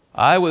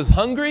I was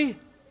hungry,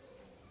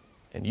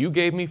 and you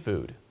gave me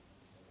food.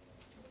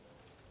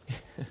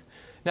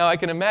 Now I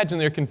can imagine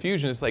their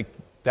confusion. It's like,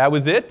 that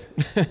was it?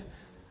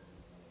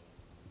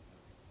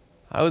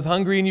 I was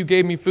hungry and you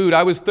gave me food.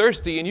 I was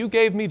thirsty and you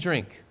gave me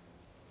drink.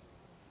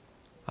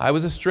 I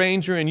was a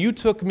stranger and you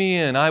took me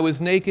in. I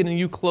was naked and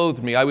you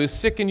clothed me. I was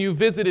sick and you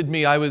visited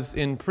me. I was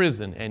in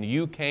prison and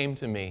you came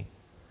to me.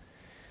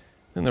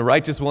 Then the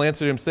righteous will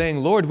answer him, saying,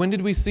 Lord, when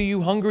did we see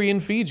you hungry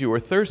and feed you, or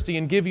thirsty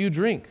and give you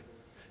drink?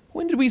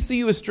 When did we see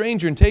you a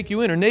stranger and take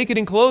you in, or naked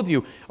and clothe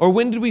you? Or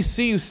when did we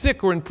see you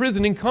sick or in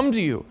prison and come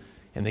to you?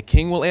 And the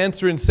king will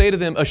answer and say to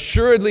them,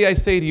 Assuredly I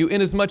say to you,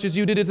 inasmuch as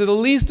you did it to the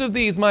least of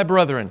these, my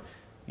brethren,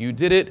 you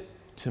did it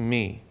to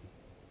me.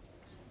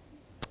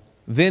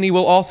 Then he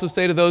will also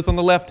say to those on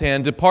the left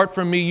hand, Depart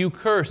from me, you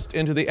cursed,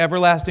 into the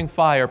everlasting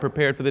fire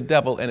prepared for the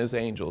devil and his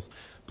angels.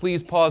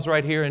 Please pause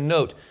right here and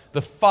note,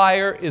 the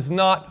fire is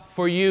not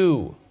for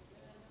you.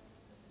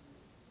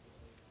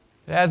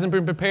 It hasn't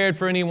been prepared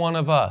for any one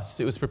of us.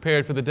 It was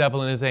prepared for the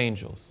devil and his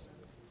angels.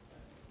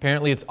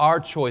 Apparently, it's our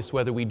choice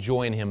whether we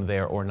join him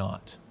there or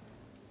not.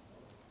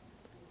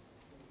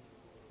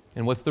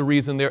 And what's the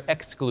reason they're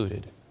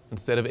excluded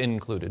instead of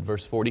included?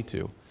 Verse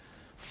 42.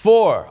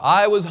 For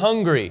I was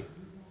hungry,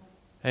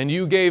 and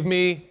you gave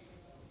me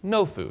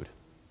no food.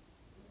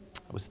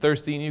 I was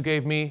thirsty, and you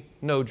gave me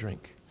no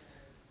drink.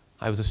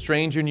 I was a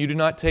stranger, and you did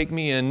not take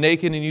me in,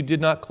 naked, and you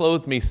did not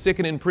clothe me, sick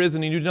and in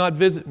prison, and you did not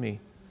visit me.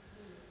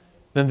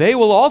 Then they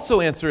will also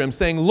answer him,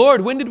 saying,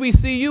 Lord, when did we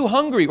see you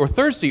hungry, or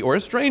thirsty, or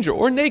a stranger,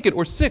 or naked,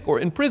 or sick, or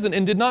in prison,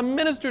 and did not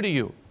minister to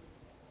you?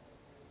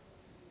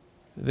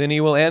 Then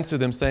he will answer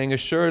them, saying,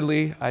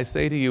 Assuredly, I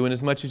say to you,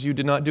 inasmuch as you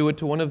did not do it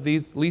to one of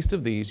these, least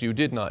of these, you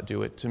did not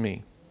do it to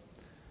me.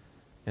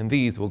 And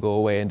these will go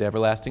away into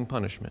everlasting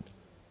punishment,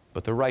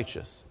 but the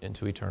righteous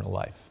into eternal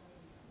life.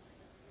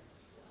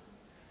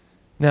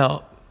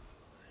 Now,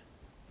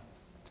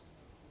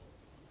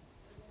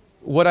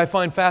 what I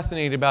find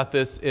fascinating about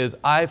this is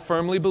I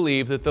firmly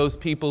believe that those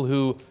people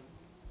who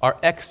are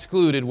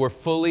excluded were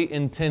fully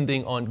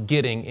intending on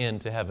getting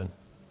into heaven.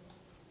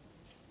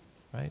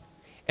 Right?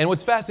 And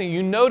what's fascinating,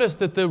 you notice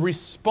that the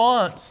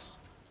response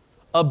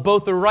of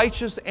both the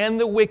righteous and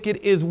the wicked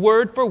is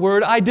word for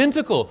word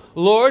identical.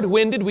 Lord,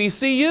 when did we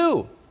see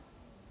you?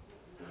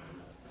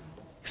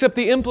 Except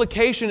the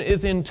implication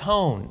is in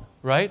tone,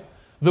 right?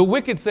 The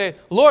wicked say,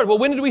 Lord, well,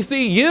 when did we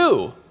see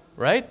you?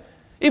 Right?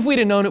 If we'd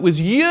have known it was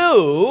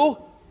you,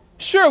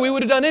 sure, we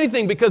would have done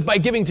anything because by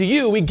giving to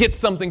you, we get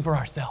something for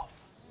ourselves.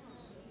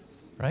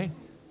 Right?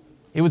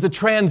 It was a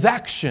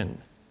transaction.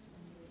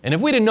 And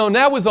if we'd have known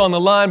that was on the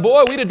line,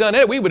 boy, we'd have done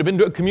it. We would have been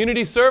doing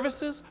community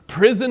services,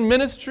 prison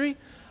ministry,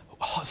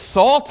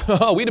 salt.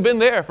 Oh, we'd have been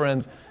there,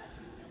 friends.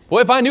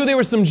 Boy, if I knew there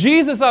was some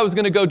Jesus I was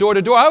going to go door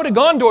to door, I would have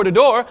gone door to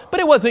door. But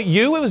it wasn't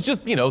you. It was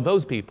just,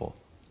 those people.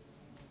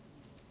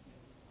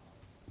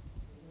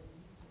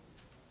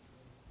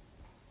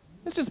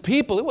 It's just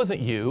people. It wasn't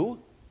you.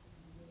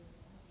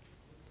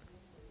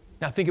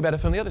 Now think about it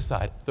from the other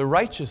side. The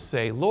righteous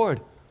say,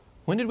 Lord,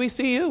 when did we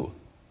see you?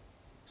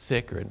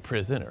 Sick or in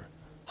prison or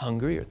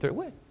hungry or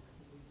thirsty?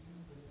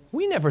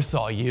 We never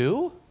saw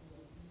you.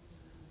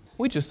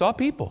 We just saw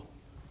people.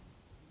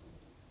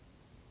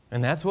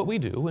 And that's what we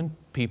do when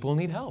people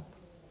need help.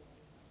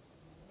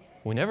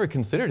 We never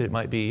considered it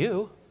might be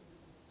you.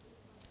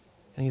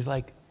 And he's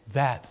like,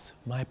 that's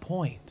my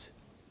point.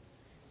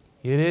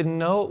 You didn't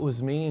know it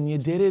was me, and you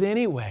did it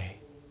anyway.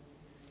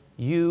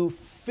 You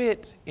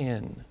fit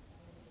in.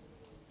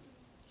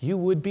 You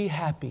would be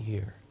happy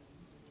here.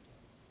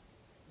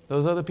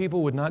 Those other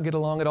people would not get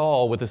along at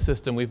all with the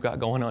system we've got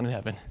going on in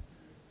heaven.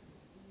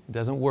 It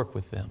doesn't work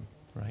with them,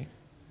 right?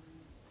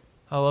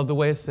 I love the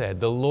way it's said,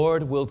 the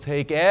Lord will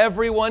take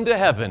everyone to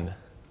heaven,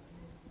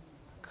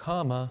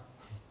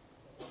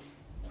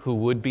 who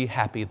would be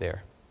happy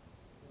there.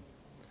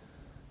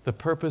 The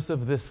purpose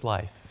of this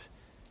life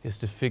is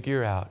to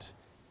figure out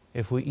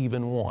if we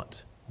even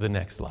want the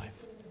next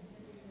life.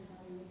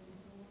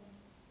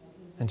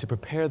 And to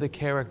prepare the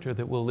character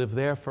that will live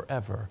there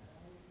forever,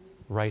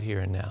 right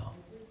here and now.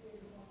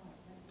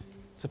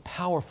 It's a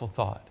powerful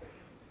thought.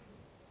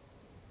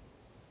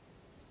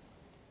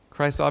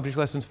 Christ's Object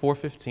Lessons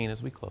 4:15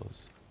 as we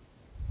close.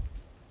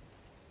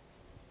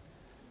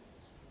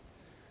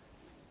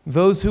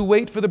 Those who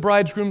wait for the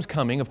bridegroom's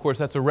coming, of course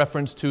that's a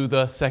reference to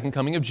the second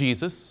coming of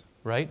Jesus,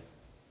 right?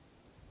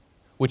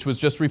 Which was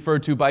just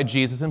referred to by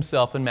Jesus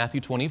himself in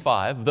Matthew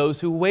 25. Those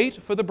who wait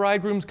for the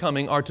bridegroom's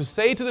coming are to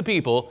say to the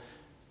people,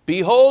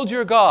 Behold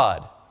your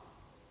God.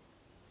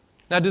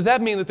 Now, does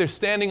that mean that they're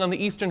standing on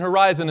the eastern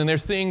horizon and they're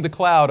seeing the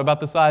cloud about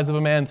the size of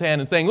a man's hand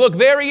and saying, Look,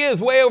 there he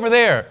is, way over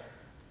there?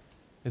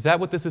 Is that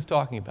what this is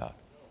talking about?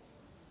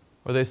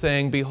 Or are they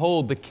saying,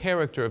 Behold the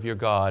character of your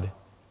God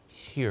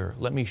here.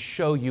 Let me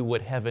show you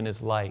what heaven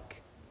is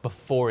like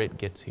before it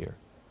gets here.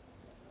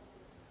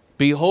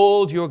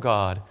 Behold your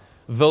God.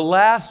 The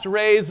last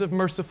rays of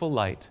merciful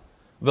light,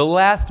 the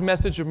last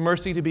message of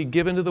mercy to be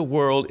given to the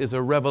world is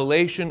a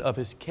revelation of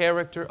His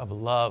character of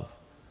love.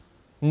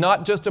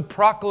 Not just a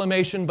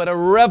proclamation, but a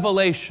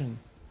revelation.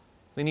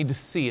 They need to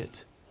see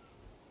it.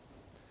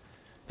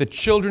 The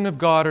children of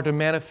God are to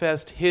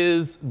manifest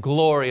His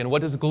glory. And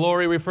what does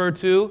glory refer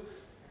to?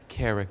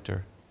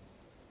 Character.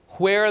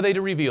 Where are they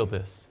to reveal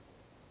this?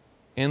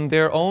 In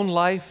their own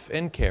life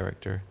and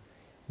character.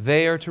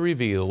 They are to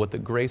reveal what the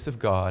grace of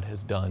God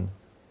has done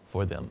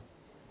for them.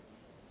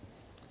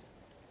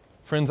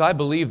 Friends, I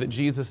believe that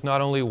Jesus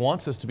not only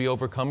wants us to be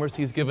overcomers,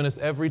 He's given us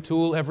every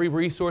tool, every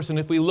resource, and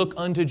if we look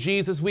unto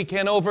Jesus, we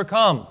can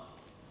overcome.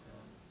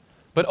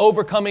 But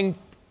overcoming,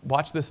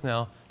 watch this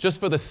now, just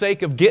for the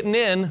sake of getting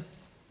in,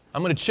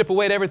 I'm going to chip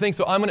away at everything,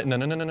 so I'm going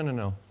to...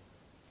 No.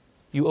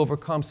 You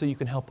overcome so you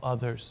can help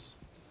others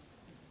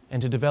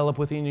and to develop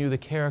within you the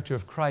character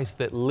of Christ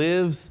that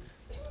lives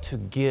to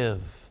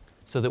give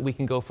so that we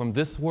can go from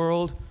this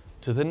world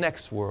to the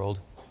next world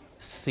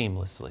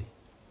seamlessly.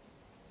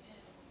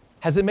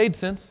 Has it made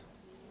sense?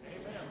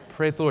 Amen.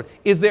 Praise the Lord.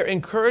 Is there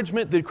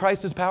encouragement that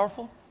Christ is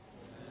powerful?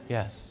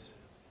 Yes.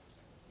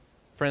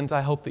 Friends,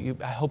 I hope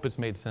it's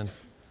made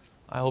sense.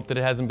 I hope that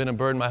it hasn't been a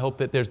burden. I hope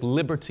that there's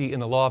liberty in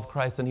the law of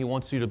Christ and He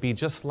wants you to be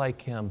just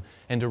like Him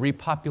and to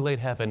repopulate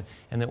heaven,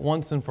 and that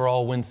once and for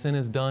all, when sin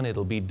is done,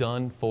 it'll be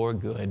done for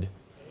good.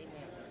 Amen.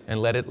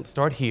 And let it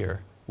start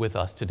here with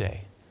us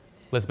today.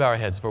 Let's bow our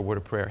heads for a word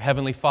of prayer.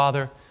 Heavenly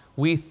Father,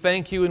 we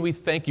thank You and we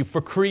thank You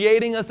for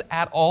creating us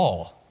at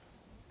all.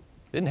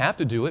 Didn't have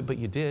to do it, but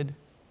You did.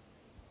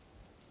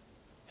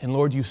 And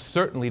Lord, You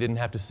certainly didn't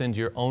have to send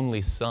Your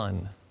only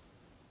Son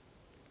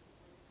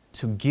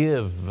to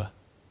give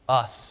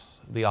us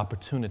the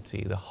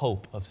opportunity, the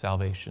hope of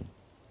salvation.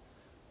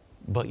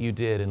 But You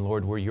did, and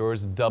Lord, we're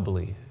Yours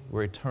doubly.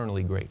 We're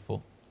eternally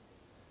grateful.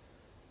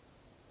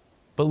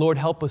 But Lord,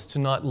 help us to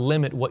not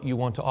limit what You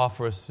want to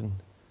offer us and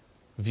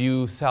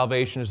view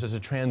salvation as a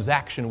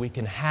transaction we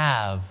can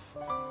have.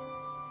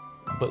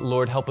 But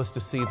Lord, help us to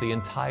see the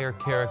entire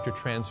character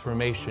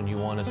transformation You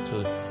want us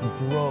to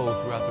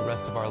grow throughout the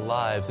rest of our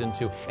lives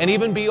into, and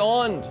even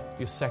beyond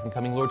Your second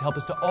coming. Lord, help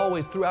us to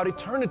always, throughout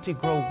eternity,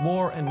 grow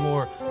more and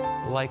more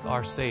like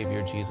our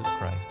Savior, Jesus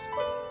Christ.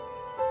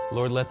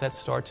 Lord, let that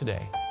start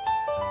today.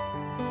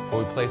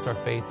 For we place our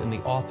faith in the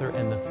author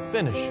and the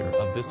finisher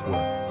of this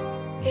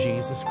work,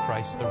 Jesus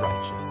Christ the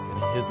righteous.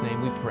 And in His name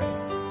we pray.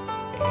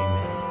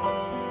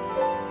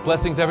 Amen.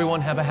 Blessings, everyone.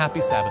 Have a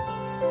happy Sabbath.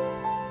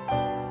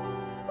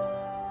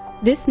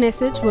 This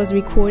message was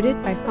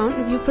recorded by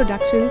Fountain View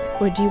Productions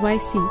for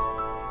GYC.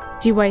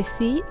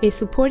 GYC, a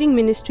supporting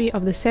ministry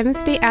of the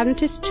Seventh-day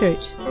Adventist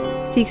Church,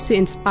 seeks to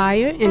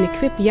inspire and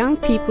equip young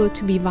people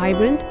to be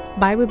vibrant,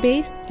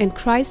 Bible-based, and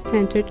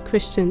Christ-centered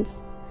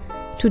Christians.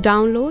 To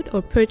download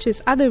or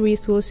purchase other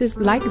resources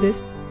like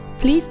this,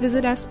 please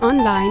visit us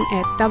online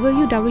at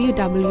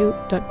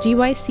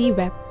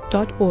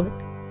www.gycweb.org.